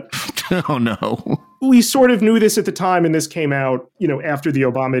than that. Oh, no. We sort of knew this at the time, and this came out, after the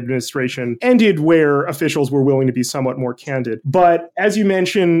Obama administration ended, where officials were willing to be somewhat more candid. But as you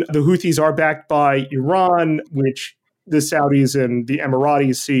mentioned, the Houthis are backed by Iran, which the Saudis and the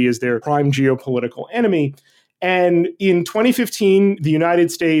Emiratis see as their prime geopolitical enemy. And in 2015, the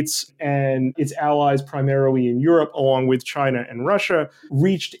United States and its allies, primarily in Europe, along with China and Russia,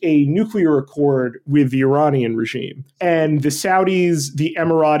 reached a nuclear accord with the Iranian regime. And the Saudis, the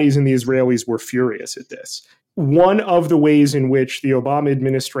Emiratis, and the Israelis were furious at this. One of the ways in which the Obama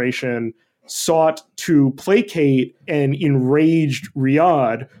administration sought to placate an enraged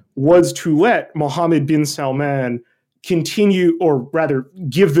Riyadh was to let Mohammed bin Salman continue, or rather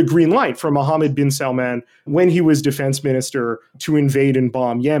give the green light for Mohammed bin Salman when he was defense minister to invade and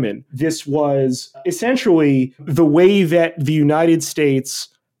bomb Yemen. This was essentially the way that the United States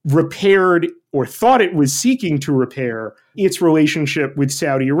repaired, or thought it was seeking to repair, its relationship with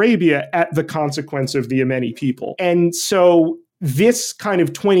Saudi Arabia at the consequence of the Yemeni people. And so this kind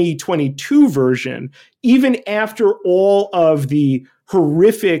of 2022 version, even after all of the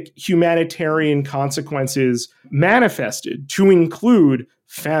horrific humanitarian consequences manifested, to include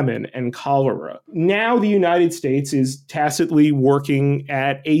famine and cholera. Now the United States is tacitly working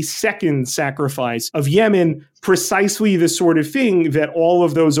at a second sacrifice of Yemen, precisely the sort of thing that all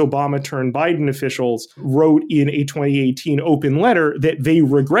of those Obama turned Biden officials wrote in a 2018 open letter that they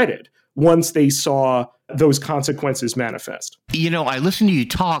regretted once they saw those consequences manifest. You know, I listened to you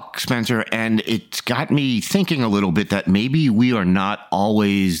talk, Spencer, and it's got me thinking a little bit that maybe we are not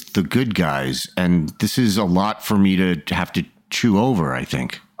always the good guys. And this is a lot for me to have to chew over, I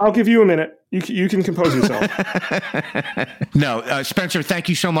think. I'll give you a minute. You can compose yourself. No, Spencer, thank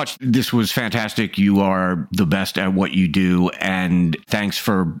you so much. This was fantastic. You are the best at what you do. And thanks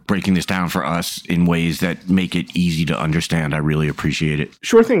for breaking this down for us in ways that make it easy to understand. I really appreciate it.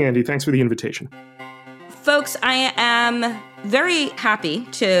 Sure thing, Andy. Thanks for the invitation. Folks, I am very happy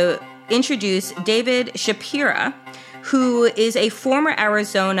to introduce David Shapira, who is a former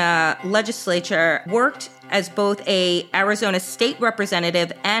Arizona legislator, worked as both a Arizona state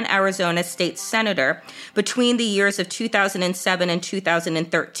representative and Arizona state senator between the years of 2007 and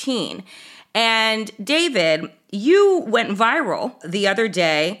 2013. And David, you went viral the other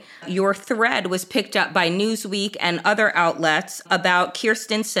day. Your thread was picked up by Newsweek and other outlets about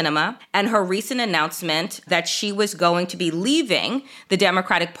Kyrsten Sinema and her recent announcement that she was going to be leaving the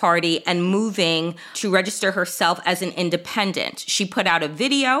Democratic Party and moving to register herself as an independent. She put out a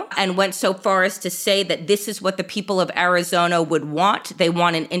video and went so far as to say that this is what the people of Arizona would want. They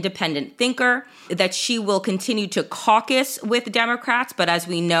want an independent thinker, that she will continue to caucus with Democrats, but as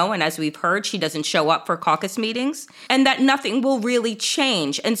we know and as we've heard, she doesn't show up for caucus meetings, and that nothing will really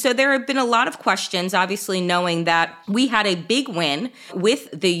change. And so there have been a lot of questions, obviously knowing that we had a big win with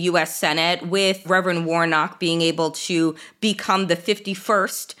the U.S. Senate, with Reverend Warnock being able to become the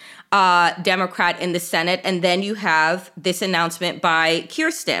 51st Democrat in the Senate, and then you have this announcement by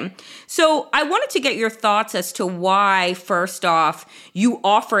Kyrsten. So I wanted to get your thoughts as to why, first off, you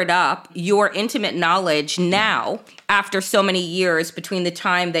offered up your intimate knowledge now, after so many years between the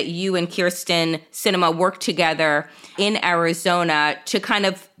time that you and Kyrsten Sinema worked together in Arizona, to kind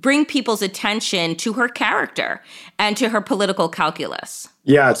of bring people's attention to her character and to her political calculus.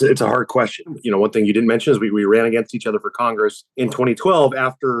 Yeah, it's a hard question. You know, one thing you didn't mention is we ran against each other for Congress in 2012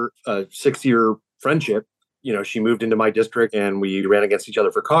 after a 6-year friendship. You know, she moved into my district and we ran against each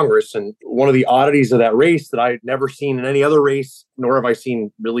other for Congress. And one of the oddities of that race that I'd never seen in any other race, nor have I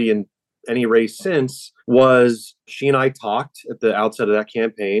seen really in any race since, was she and I talked at the outset of that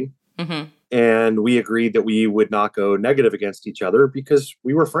campaign. Mm-hmm. And we agreed that we would not go negative against each other because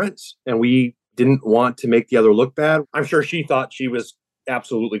we were friends and we didn't want to make the other look bad. I'm sure she thought she was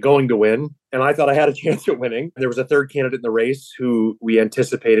absolutely going to win, and I thought I had a chance at winning. There was a third candidate in the race who we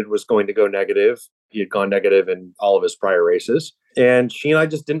anticipated was going to go negative. He had gone negative in all of his prior races, and she and I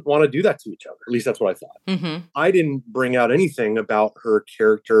just didn't want to do that to each other. At least that's what I thought. Mm-hmm. I didn't bring out anything about her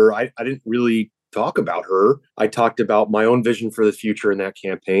character. I didn't really talk about her. I talked about my own vision for the future in that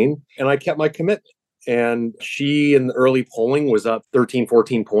campaign, and I kept my commitment. And she, in the early polling, was up 13,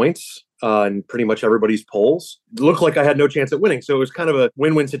 14 points in pretty much everybody's polls. It looked like I had no chance at winning. So it was kind of a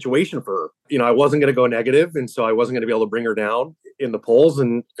win-win situation for her. You know, I wasn't going to go negative, and so I wasn't going to be able to bring her down in the polls,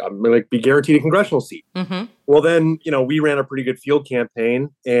 and I'm going to be guaranteed a congressional seat. Mm-hmm. Well, then, you know, we ran a pretty good field campaign,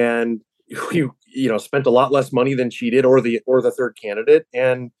 and we, you know, spent a lot less money than she did or the third candidate.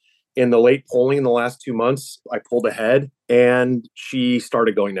 And in the late polling in the last 2 months, I pulled ahead and she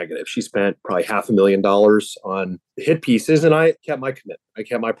started going negative. She spent probably $500,000 on hit pieces, and I kept my commitment. I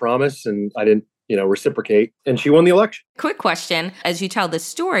kept my promise, and I didn't, you know, reciprocate, and she won the election. Quick question as you tell this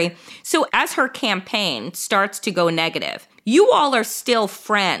story. So as her campaign starts to go negative, you all are still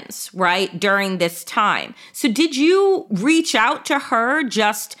friends, right, during this time. So did you reach out to her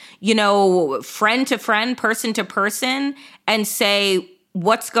just, you know, friend to friend, person to person, and say,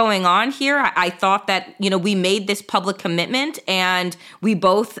 what's going on here? I thought that, you know, we made this public commitment and we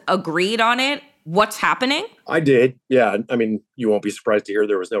both agreed on it. What's happening? I did. Yeah. I mean, you won't be surprised to hear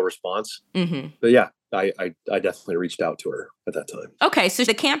there was no response. Mm-hmm. But yeah, I definitely reached out to her at that time. Okay. So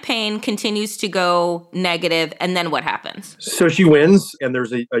the campaign continues to go negative. And then what happens? So she wins, and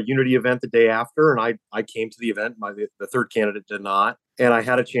there's a unity event the day after. And I came to the event. The third candidate did not. And I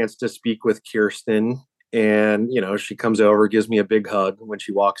had a chance to speak with Kyrsten. And, you know, she comes over, gives me a big hug when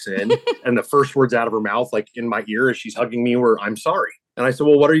she walks in. And the first words out of her mouth, like in my ear as she's hugging me, were, "I'm sorry." And I said,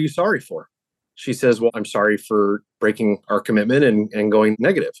 "Well, what are you sorry for?" She says, "Well, I'm sorry for breaking our commitment and going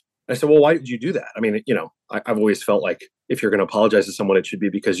negative." I said, "Well, why did you do that?" I mean, you know, I've always felt like if you're going to apologize to someone, it should be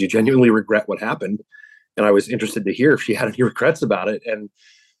because you genuinely regret what happened. And I was interested to hear if she had any regrets about it. And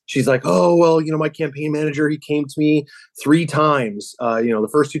she's like, oh, well, my campaign manager, he came to me 3 times. The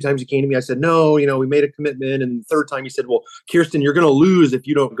first 2 times he came to me, I said, no, we made a commitment. And the third time he said, well, Kyrsten, you're going to lose if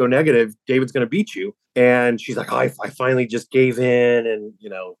you don't go negative. David's going to beat you. And she's like, I finally just gave in and,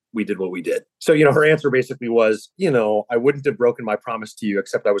 we did what we did. So, her answer basically was, I wouldn't have broken my promise to you,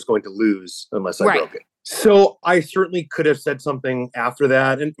 except I was going to lose unless I broke it. So I certainly could have said something after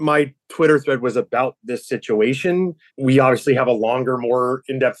that. And my Twitter thread was about this situation. We obviously have a longer, more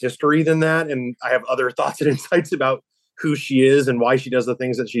in-depth history than that. And I have other thoughts and insights about who she is and why she does the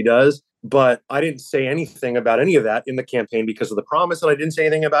things that she does. But I didn't say anything about any of that in the campaign because of the promise. And I didn't say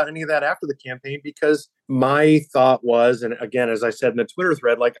anything about any of that after the campaign because my thought was, and again, as I said in the Twitter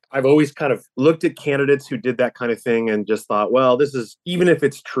thread, like I've always kind of looked at candidates who did that kind of thing and just thought, well, this is, even if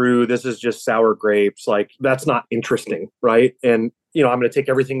it's true, this is just sour grapes. Like that's not interesting, right? And, I'm going to take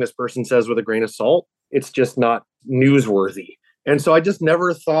everything this person says with a grain of salt. It's just not newsworthy. And so I just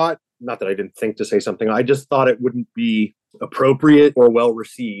never thought, not that I didn't think to say something, I just thought it wouldn't be appropriate or well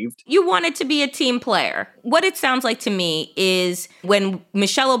received. You wanted to be a team player. What it sounds like to me is when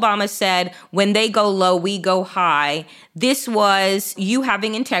Michelle Obama said, when they go low, we go high, this was you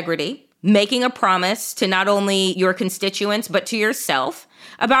having integrity, making a promise to not only your constituents, but to yourself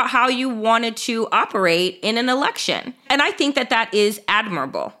about how you wanted to operate in an election. And I think that that is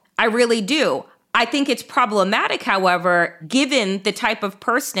admirable. I really do. I think it's problematic, however, given the type of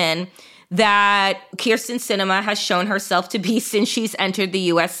person that Kyrsten Sinema has shown herself to be since she's entered the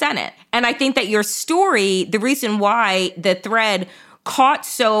U.S. Senate. And I think that your story, the reason why the thread caught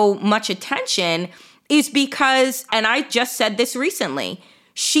so much attention is because, and I just said this recently,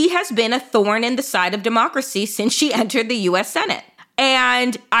 she has been a thorn in the side of democracy since she entered the U.S. Senate.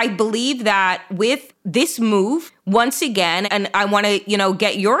 And I believe that with this move, once again, and I want to,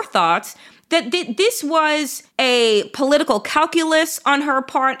 get your thoughts, that this was a political calculus on her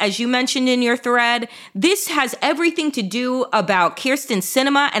part, as you mentioned in your thread. This has everything to do about Kyrsten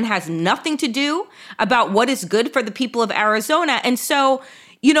Sinema and has nothing to do about what is good for the people of Arizona. And so,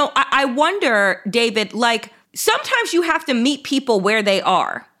 I wonder, David, like sometimes you have to meet people where they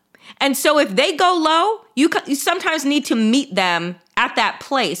are. And so if they go low, you sometimes need to meet them at that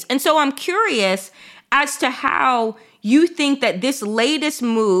place. And so I'm curious as to how you think that this latest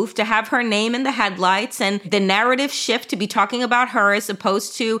move to have her name in the headlights and the narrative shift to be talking about her as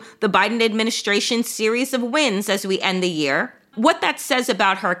opposed to the Biden administration's series of wins as we end the year, what that says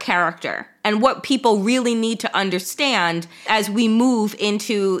about her character and what people really need to understand as we move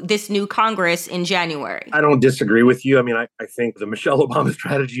into this new Congress in January. I don't disagree with you. I mean, I think the Michelle Obama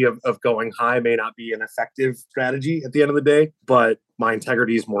strategy of going high may not be an effective strategy at the end of the day, but my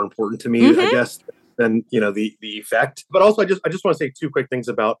integrity is more important to me, I guess, than the effect. But also, I just want to say 2 quick things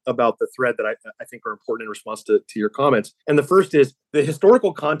about the thread that I think are important in response to your comments. And the first is the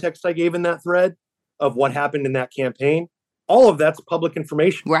historical context I gave in that thread of what happened in that campaign. All of that's public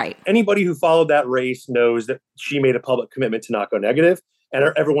information. Right. Anybody who followed that race knows that she made a public commitment to not go negative.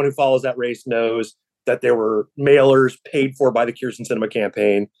 And everyone who follows that race knows that there were mailers paid for by the Kyrsten Sinema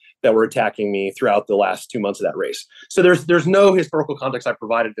campaign that were attacking me throughout the last 2 months of that race. So there's no historical context I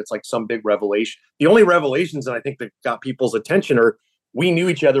provided that's like some big revelation. The only revelations that I think that got people's attention are we knew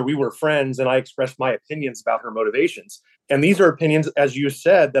each other, we were friends, and I expressed my opinions about her motivations. And these are opinions, as you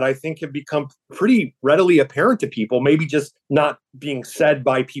said, that I think have become pretty readily apparent to people, maybe just not being said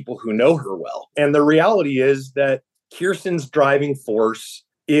by people who know her well. And the reality is that Kyrsten's driving force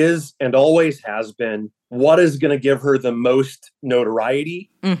is and always has been what is going to give her the most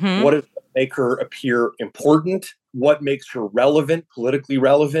notoriety, what is going to make her appear important, what makes her relevant, politically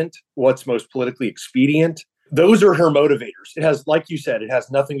relevant, what's most politically expedient. Those are her motivators. It has, like you said, it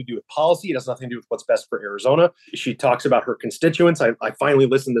has nothing to do with policy. It has nothing to do with what's best for Arizona. She talks about her constituents. I finally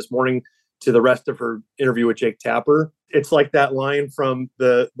listened this morning to the rest of her interview with Jake Tapper. It's like that line from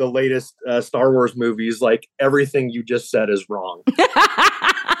the latest Star Wars movies, like everything you just said is wrong.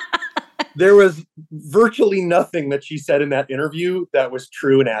 There was virtually nothing that she said in that interview that was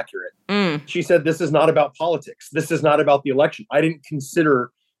true and accurate. She said, this is not about politics. This is not about the election. I didn't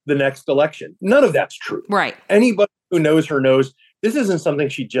consider the next election. None of that's true. Right. Anybody who knows her knows this isn't something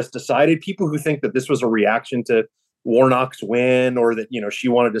she just decided. People who think that this was a reaction to Warnock's win or that, she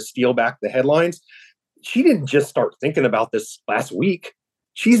wanted to steal back the headlines. She didn't just start thinking about this last week.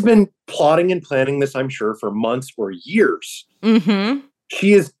 She's been plotting and planning this, I'm sure, for months or years.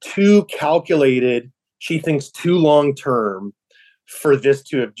 She is too calculated. She thinks too long term for this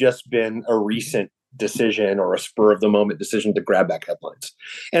to have just been a recent decision or a spur of the moment decision to grab back headlines.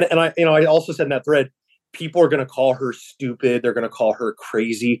 And I also said in that thread, people are going to call her stupid. They're going to call her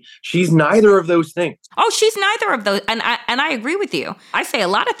crazy. She's neither of those things. Oh, she's neither of those. And I agree with you. I say a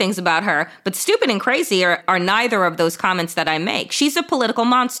lot of things about her, but stupid and crazy are neither of those comments that I make. She's a political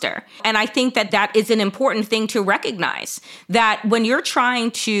monster. And I think that that is an important thing to recognize, that when you're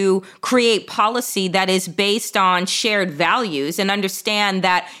trying to create policy that is based on shared values, and understand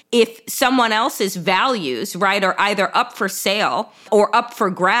that if someone else's values, right, are either up for sale or up for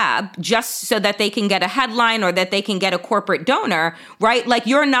grab just so that they can get a headline or that they can get a corporate donor, right, like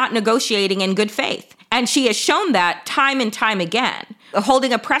you're not negotiating in good faith. And she has shown that time and time again,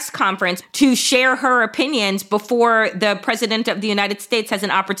 holding a press conference to share her opinions before the president of the United States has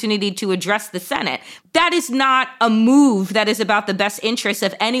an opportunity to address the Senate. That is not a move that is about the best interests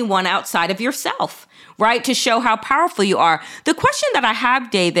of anyone outside of yourself, right? To show how powerful you are. The question that I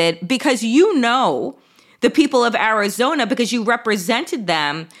have, David, because you know the people of Arizona, because you represented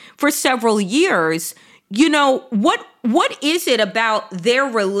them for several years, you know, what is it about their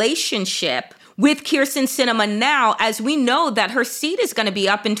relationship with Kyrsten Sinema now, as we know that her seat is going to be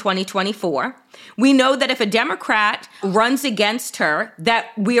up in 2024? We know that if a Democrat runs against her, that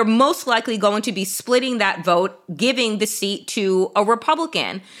we are most likely going to be splitting that vote, giving the seat to a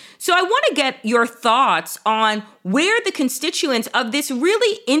Republican. So I want to get your thoughts on where the constituents of this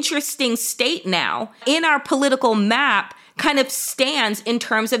really interesting state now in our political map kind of stands in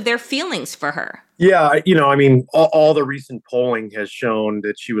terms of their feelings for her. Yeah, you know, I mean, all the recent polling has shown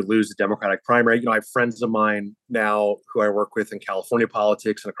that she would lose the Democratic primary. You know, I have friends of mine now who I work with in California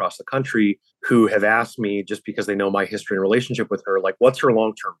politics and across the country who have asked me, just because they know my history and relationship with her, like, what's her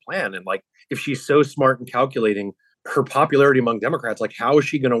long-term plan? And like, if she's so smart and calculating her popularity among Democrats, like, how is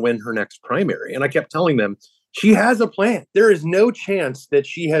she going to win her next primary? And I kept telling them, she has a plan. There is no chance that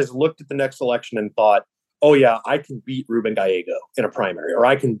she has looked at the next election and thought, oh yeah, I can beat Ruben Gallego in a primary, or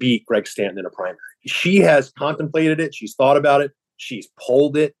I can beat Greg Stanton in a primary. She has contemplated it. She's thought about it. She's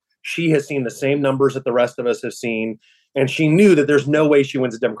polled it. She has seen the same numbers that the rest of us have seen. And she knew that there's no way she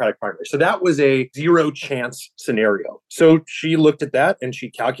wins a Democratic primary. So that was a zero chance scenario. So she looked at that and she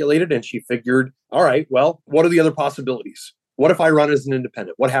calculated and she figured, all right, well, what are the other possibilities? What if I run as an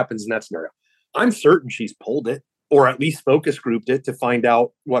independent? What happens in that scenario? I'm certain she's polled it, or at least focus grouped it to find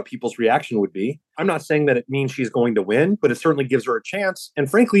out what people's reaction would be. I'm not saying that it means she's going to win, but it certainly gives her a chance. And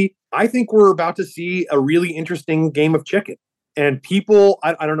frankly, I think we're about to see a really interesting game of chicken. And people,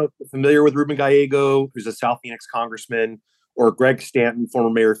 I don't know if you're familiar with Ruben Gallego, who's a South Phoenix congressman, or Greg Stanton, former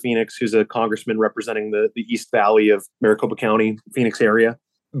mayor of Phoenix, who's a congressman representing the East Valley of Maricopa County, Phoenix area.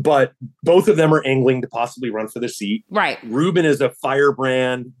 But both of them are angling to possibly run for the seat. Right. Ruben is a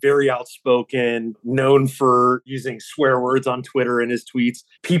firebrand, very outspoken, known for using swear words on Twitter in his tweets.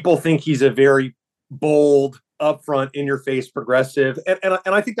 People think he's a very bold, upfront, in-your-face progressive. And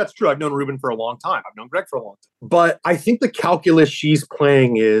I think that's true. I've known Ruben for a long time. I've known Greg for a long time. But I think the calculus she's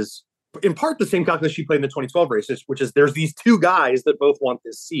playing is, in part, the same calculus she played in the 2012 races, which is there's these two guys that both want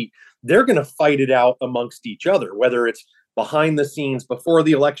this seat. They're going to fight it out amongst each other, whether it's behind the scenes before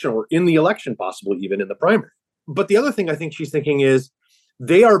the election or in the election, possibly even in the primary. But the other thing I think she's thinking is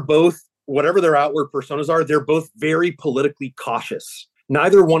they are both, whatever their outward personas are, they're both very politically cautious.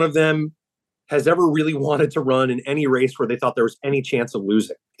 Neither one of them has ever really wanted to run in any race where they thought there was any chance of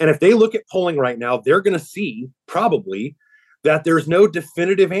losing. And if they look at polling right now, they're going to see probably that there's no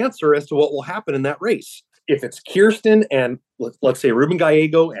definitive answer as to what will happen in that race. If it's Kyrsten and let's say Ruben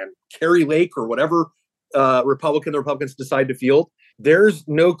Gallego and Carrie Lake or whatever the Republicans decide to field, there's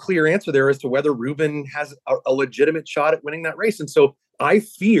no clear answer there as to whether Ruben has a legitimate shot at winning that race. And so I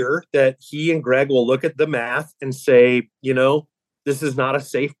fear that he and Greg will look at the math and say, you know, this is not a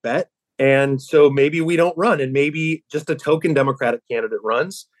safe bet. And so maybe we don't run, and maybe just a token Democratic candidate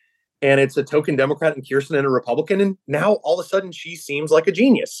runs, and it's a token Democrat and Kyrsten and a Republican. And now all of a sudden she seems like a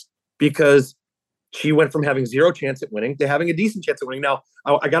genius because she went from having zero chance at winning to having a decent chance at winning. Now,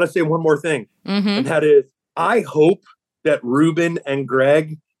 I got to say one more thing, and that is, I hope that Ruben and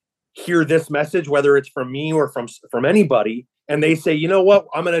Greg hear this message, whether it's from me or from anybody, and they say, you know what,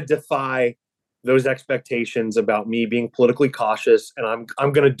 I'm going to defy those expectations about me being politically cautious, and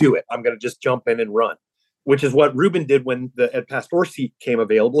I'm going to do it. I'm going to just jump in and run, which is what Ruben did when the Ed Pastor seat came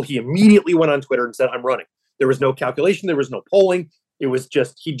available. He immediately went on Twitter and said, I'm running. There was no calculation. There was no polling. It was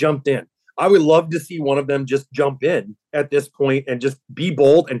just, he jumped in. I would love to see one of them just jump in at this point and just be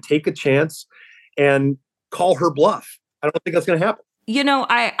bold and take a chance and call her bluff. I don't think that's going to happen. You know,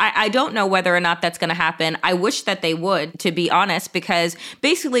 I don't know whether or not that's going to happen. I wish that they would, to be honest, because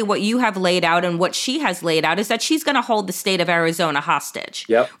basically what you have laid out and what she has laid out is that she's going to hold the state of Arizona hostage,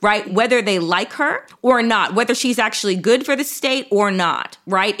 right? Whether they like her or not, whether she's actually good for the state or not,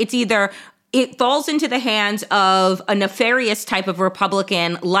 right? It's either it falls into the hands of a nefarious type of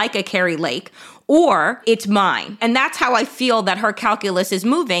Republican like a Carrie Lake, or it's mine. And that's how I feel that her calculus is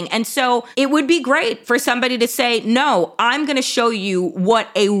moving. And so it would be great for somebody to say, no, I'm going to show you what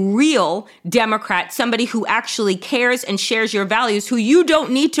a real Democrat, somebody who actually cares and shares your values, who you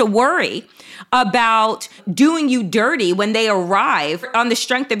don't need to worry about doing you dirty when they arrive on the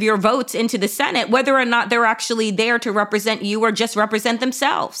strength of your votes into the Senate, whether or not they're actually there to represent you or just represent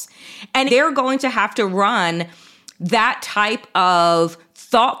themselves. And they're going to have to run that type of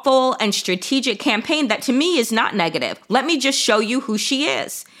thoughtful and strategic campaign that to me is not negative. Let me just show you who she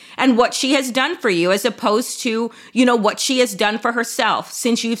is and what she has done for you, as opposed to, what she has done for herself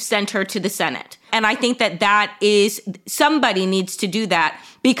since you've sent her to the Senate. And I think that is, somebody needs to do that,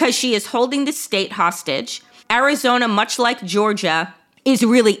 because she is holding the state hostage. Arizona, much like Georgia, is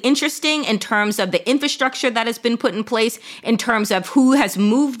really interesting in terms of the infrastructure that has been put in place, in terms of who has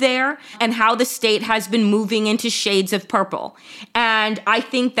moved there and how the state has been moving into shades of purple. And I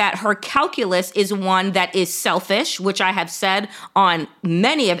think that her calculus is one that is selfish, which I have said on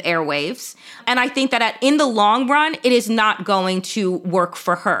many of airwaves. And I think that in the long run, it is not going to work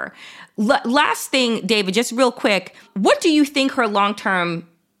for her. Last thing, David, just real quick, what do you think her long-term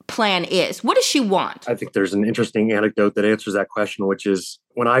plan is? What does she want? I think there's an interesting anecdote that answers that question, which is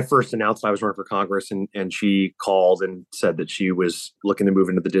when I first announced I was running for Congress and she called and said that she was looking to move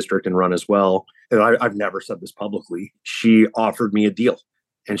into the district and run as well. And I've never said this publicly. She offered me a deal.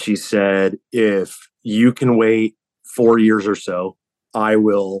 And she said, if you can wait 4 years or so, I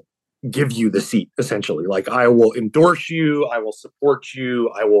will give you the seat, essentially. Like, I will endorse you. I will support you.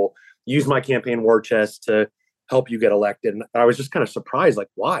 I will use my campaign war chest to help you get elected. And I was just kind of surprised, like,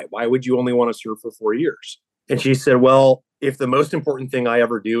 why? Why would you only want to serve for 4 years? And she said, well, if the most important thing I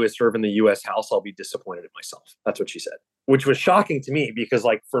ever do is serve in the U.S. House, I'll be disappointed in myself. That's what she said, which was shocking to me, because,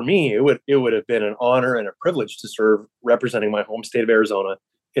 like, for me, it would have been an honor and a privilege to serve representing my home state of Arizona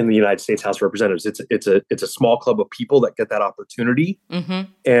in the United States House of Representatives. It's a small club of people that get that opportunity.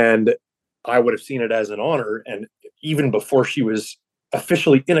 Mm-hmm. And I would have seen it as an honor. And even before she was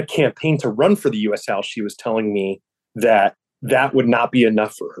officially in a campaign to run for the U.S. House, she was telling me that that would not be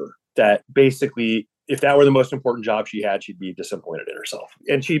enough for her. That basically, if that were the most important job she had, she'd be disappointed in herself.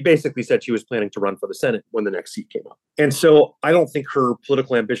 And she basically said she was planning to run for the Senate when the next seat came up. And so I don't think her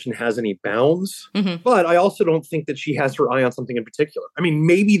political ambition has any bounds, but I also don't think that she has her eye on something in particular. I mean,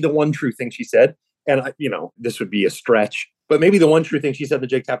 maybe the one true thing she said, and this would be a stretch, but maybe the one true thing she said in the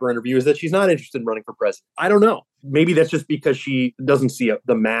Jake Tapper interview is that she's not interested in running for president. I don't know. Maybe that's just because she doesn't see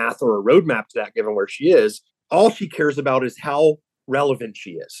the math or a roadmap to that, given where she is. All she cares about is how relevant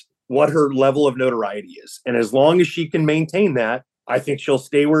she is, what her level of notoriety is. And as long as she can maintain that, I think she'll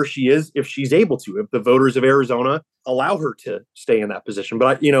stay where she is if she's able to, if the voters of Arizona allow her to stay in that position.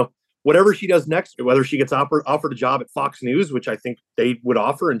 But, whatever she does next, whether she gets offered a job at Fox News, which I think they would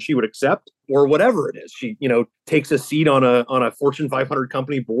offer and she would accept, or whatever it is, she, takes a seat on a Fortune 500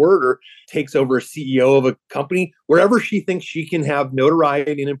 company board or takes over a CEO of a company, wherever she thinks she can have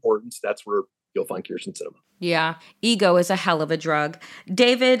notoriety and importance, that's where you'll find Kyrsten Sinema. Yeah. Ego is a hell of a drug.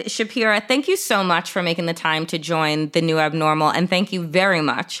 David Shapira, thank you so much for making the time to join The New Abnormal. And thank you very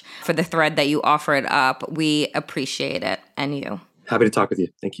much for the thread that you offered up. We appreciate it. And you. Happy to talk with you.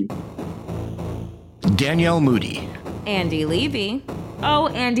 Thank you. Danielle Moody. Andy Levy. Oh,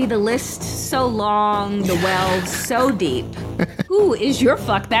 Andy, the list so long, the well so deep. Who is your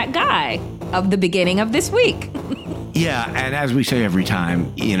fuck that guy of the beginning of this week? Yeah, and as we say every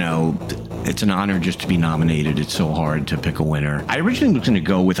time, it's an honor just to be nominated. It's so hard to pick a winner. I originally was going to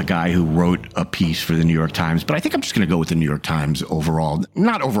go with a guy who wrote a piece for the New York Times, but I think I'm just going to go with the New York Times overall.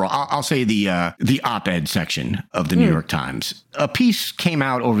 Not overall. I'll say the op-ed section of the New York Times. A piece came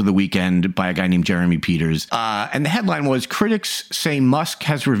out over the weekend by a guy named Jeremy Peters, and the headline was, "Critics say Musk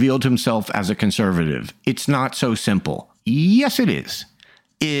has revealed himself as a conservative. It's not so simple." Yes, it is.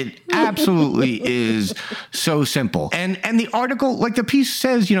 It absolutely is so simple. And the article, like the piece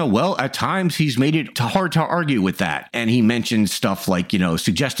says, well, at times he's made it hard to argue with that. And he mentions stuff like,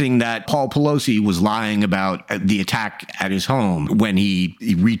 suggesting that Paul Pelosi was lying about the attack at his home when he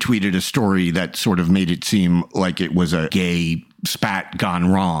retweeted a story that sort of made it seem like it was a gay spat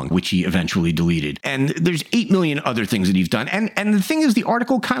gone wrong, which he eventually deleted. And there's 8 million other things that he's done. And the thing is, the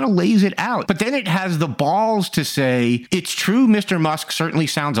article kind of lays it out. But then it has the balls to say, it's true, Mr. Musk certainly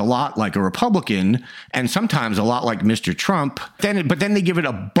sounds a lot like a Republican and sometimes a lot like Mr. Trump. But then they give it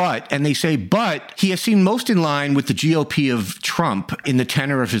a but, and they say, but he has seemed most in line with the GOP of Trump in the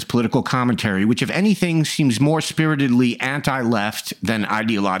tenor of his political commentary, which, if anything, seems more spiritedly anti-left than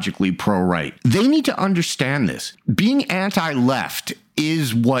ideologically pro-right. They need to understand this. Being anti-left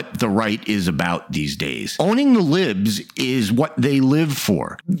is what the right is about these days. Owning the libs is what they live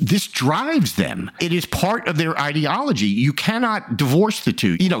for. This drives them. It is part of their ideology. You cannot divorce the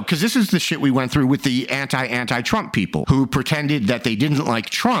two, because this is the shit we went through with the anti-Trump people who pretended that they didn't like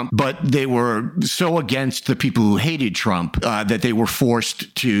Trump, but they were so against the people who hated Trump that they were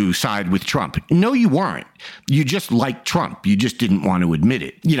forced to side with Trump. No, you weren't. You just liked Trump. You just didn't want to admit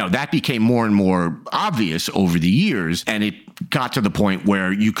it. That became more and more obvious over the years, and it got to the point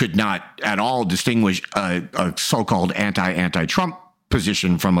where you could not at all distinguish a so-called anti-Trump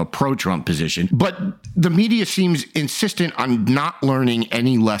position from a pro-Trump position. But the media seems insistent on not learning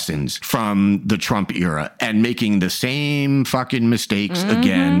any lessons from the Trump era and making the same fucking mistakes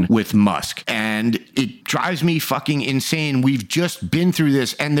again with Musk. And it drives me fucking insane. We've just been through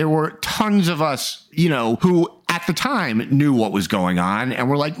this, and there were tons of us, who at the time knew what was going on and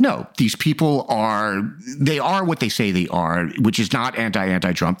were like, no, these people are what they say they are, which is not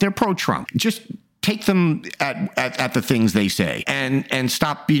anti-Trump. They're pro-Trump. Just take them at the things they say and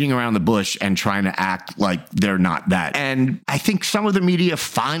stop beating around the bush and trying to act like they're not that. And I think some of the media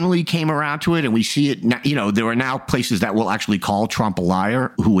finally came around to it, and we see it now. There are now places that will actually call Trump a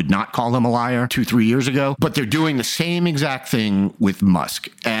liar who would not call him a liar 2-3 years ago, but they're doing the same exact thing with Musk.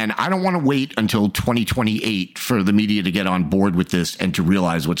 And I don't want to wait until 2028 for the media to get on board with this and to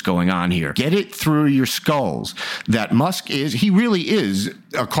realize what's going on here. Get it through your skulls that Musk he really is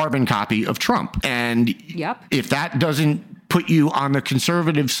a carbon copy of Trump. And if that doesn't put you on the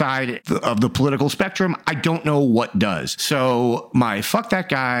conservative side of the political spectrum, I don't know what does. So my fuck that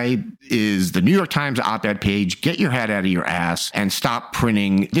guy is the New York Times op-ed page. Get your head out of your ass and stop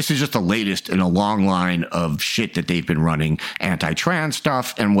printing. This is just the latest in a long line of shit that they've been running, anti-trans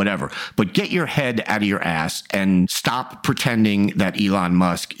stuff and whatever. But get your head out of your ass and stop pretending that Elon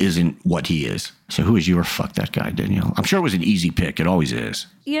Musk isn't what he is. So who is your fuck that guy, Danielle? I'm sure it was an easy pick. It always is.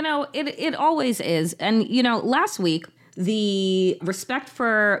 It always is. And, last week, the Respect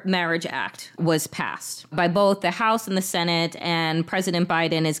for Marriage Act was passed by both the House and the Senate, and President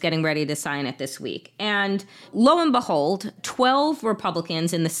Biden is getting ready to sign it this week. And lo and behold, 12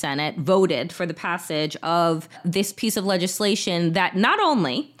 Republicans in the Senate voted for the passage of this piece of legislation that not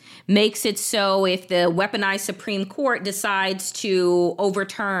only makes it so if the weaponized Supreme Court decides to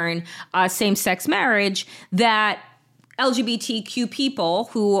overturn same-sex marriage, that LGBTQ people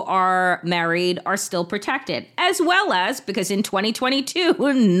who are married are still protected, as well as, because in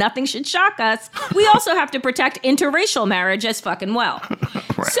 2022, nothing should shock us, we also have to protect interracial marriage as fucking well.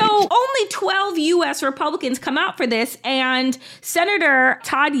 Right. So only 12 U.S. Republicans come out for this, and Senator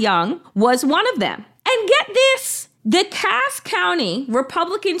Todd Young was one of them. And get this. The Cass County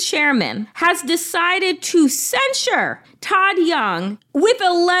Republican chairman has decided to censure Todd Young with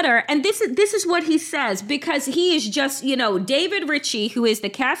a letter. And this is what he says, because he is just, David Ritchie, who is the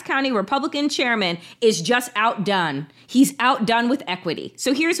Cass County Republican chairman, is just outdone. He's outdone with equity.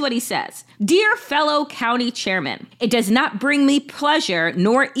 So here's what he says. Dear fellow county chairman, it does not bring me pleasure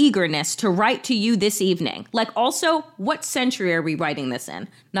nor eagerness to write to you this evening. Like, also, what century are we writing this in?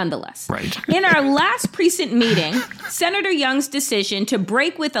 Nonetheless. Right. In our last precinct meeting, Senator Young's decision to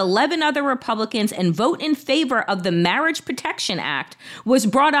break with 11 other Republicans and vote in favor of the Marriage Protection Act was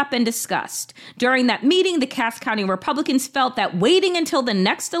brought up and discussed. During that meeting, the Cass County Republicans felt that waiting until the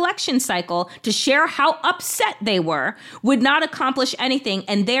next election cycle to share how upset they were would not accomplish anything,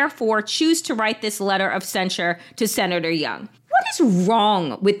 and therefore choose to write this letter of censure to Senator Young. What is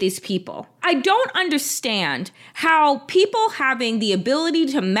wrong with these people? I don't understand how people having the ability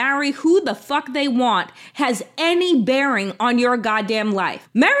to marry who the fuck they want has any bearing on your goddamn life.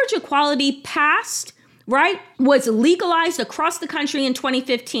 Marriage equality passed, right, was legalized across the country in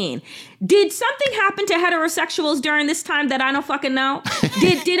 2015. Did something happen to heterosexuals during this time that I don't fucking know?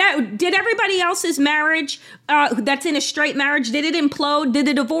 Did everybody else's marriage that's in a straight marriage, did it implode? Did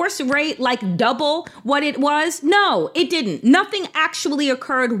the divorce rate double what it was? No, it didn't. Nothing actually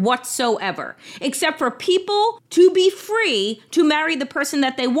occurred whatsoever, except for people to be free to marry the person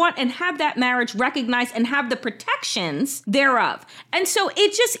that they want and have that marriage recognized and have the protections thereof. And so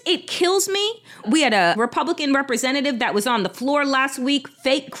it kills me. We had a Republican representative that was on the floor last week,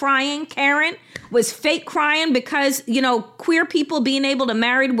 fake crying. Karen was fake crying because, queer people being able to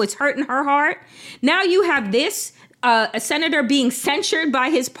marry was hurting her heart. Now you have this a senator being censured by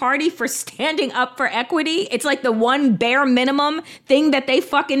his party for standing up for equity. It's like the one bare minimum thing that they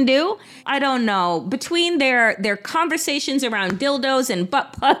fucking do. I don't know. Between their conversations around dildos and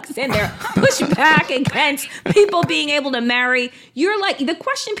butt plugs and their pushback against people being able to marry, you're like, the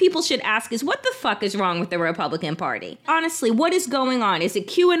question people should ask is, what the fuck is wrong with the Republican Party? Honestly, what is going on? Is it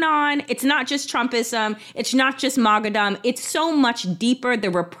QAnon? It's not just Trumpism. It's not just MAGAdom. It's so much deeper. The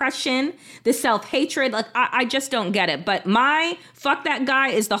repression, the self-hatred. Like, I just don't get it. But my fuck that guy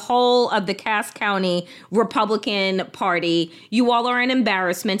is the whole of the Cass County Republican Party. You all are an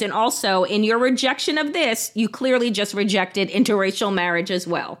embarrassment. And also, in your rejection of this, you clearly just rejected interracial marriage as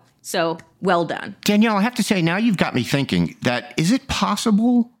well. So, well done. Danielle, I have to say, now you've got me thinking that, is it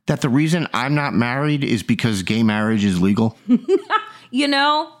possible that the reason I'm not married is because gay marriage is legal? You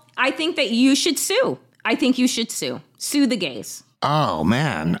know, I think that you should sue. I think you should sue. Sue the gays. Oh,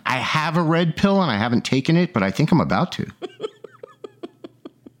 man. I have a red pill and I haven't taken it, but I think I'm about to.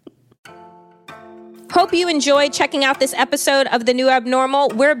 Hope you enjoyed checking out this episode of The New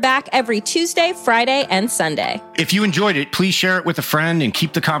Abnormal. We're back every Tuesday, Friday, and Sunday. If you enjoyed it, please share it with a friend and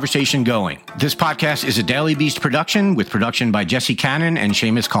keep the conversation going. This podcast is a Daily Beast production with production by Jesse Cannon and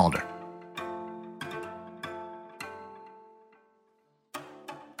Seamus Calder.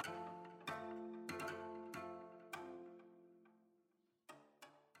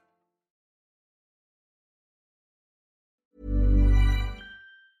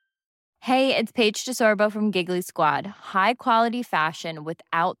 Hey, it's Paige DeSorbo from Giggly Squad. High quality fashion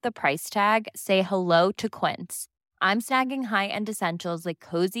without the price tag. Say hello to Quince. I'm snagging high-end essentials like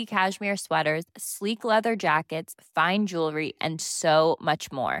cozy cashmere sweaters, sleek leather jackets, fine jewelry, and so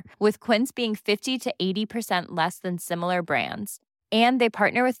much more. With Quince being 50 to 80% less than similar brands. And they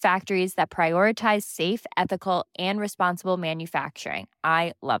partner with factories that prioritize safe, ethical, and responsible manufacturing.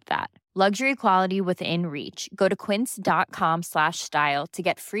 I love that. Luxury quality within reach. Go to quince.com/style to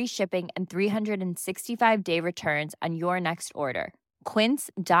get free shipping and 365-day returns on your next order.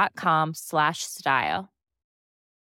 Quince.com/style.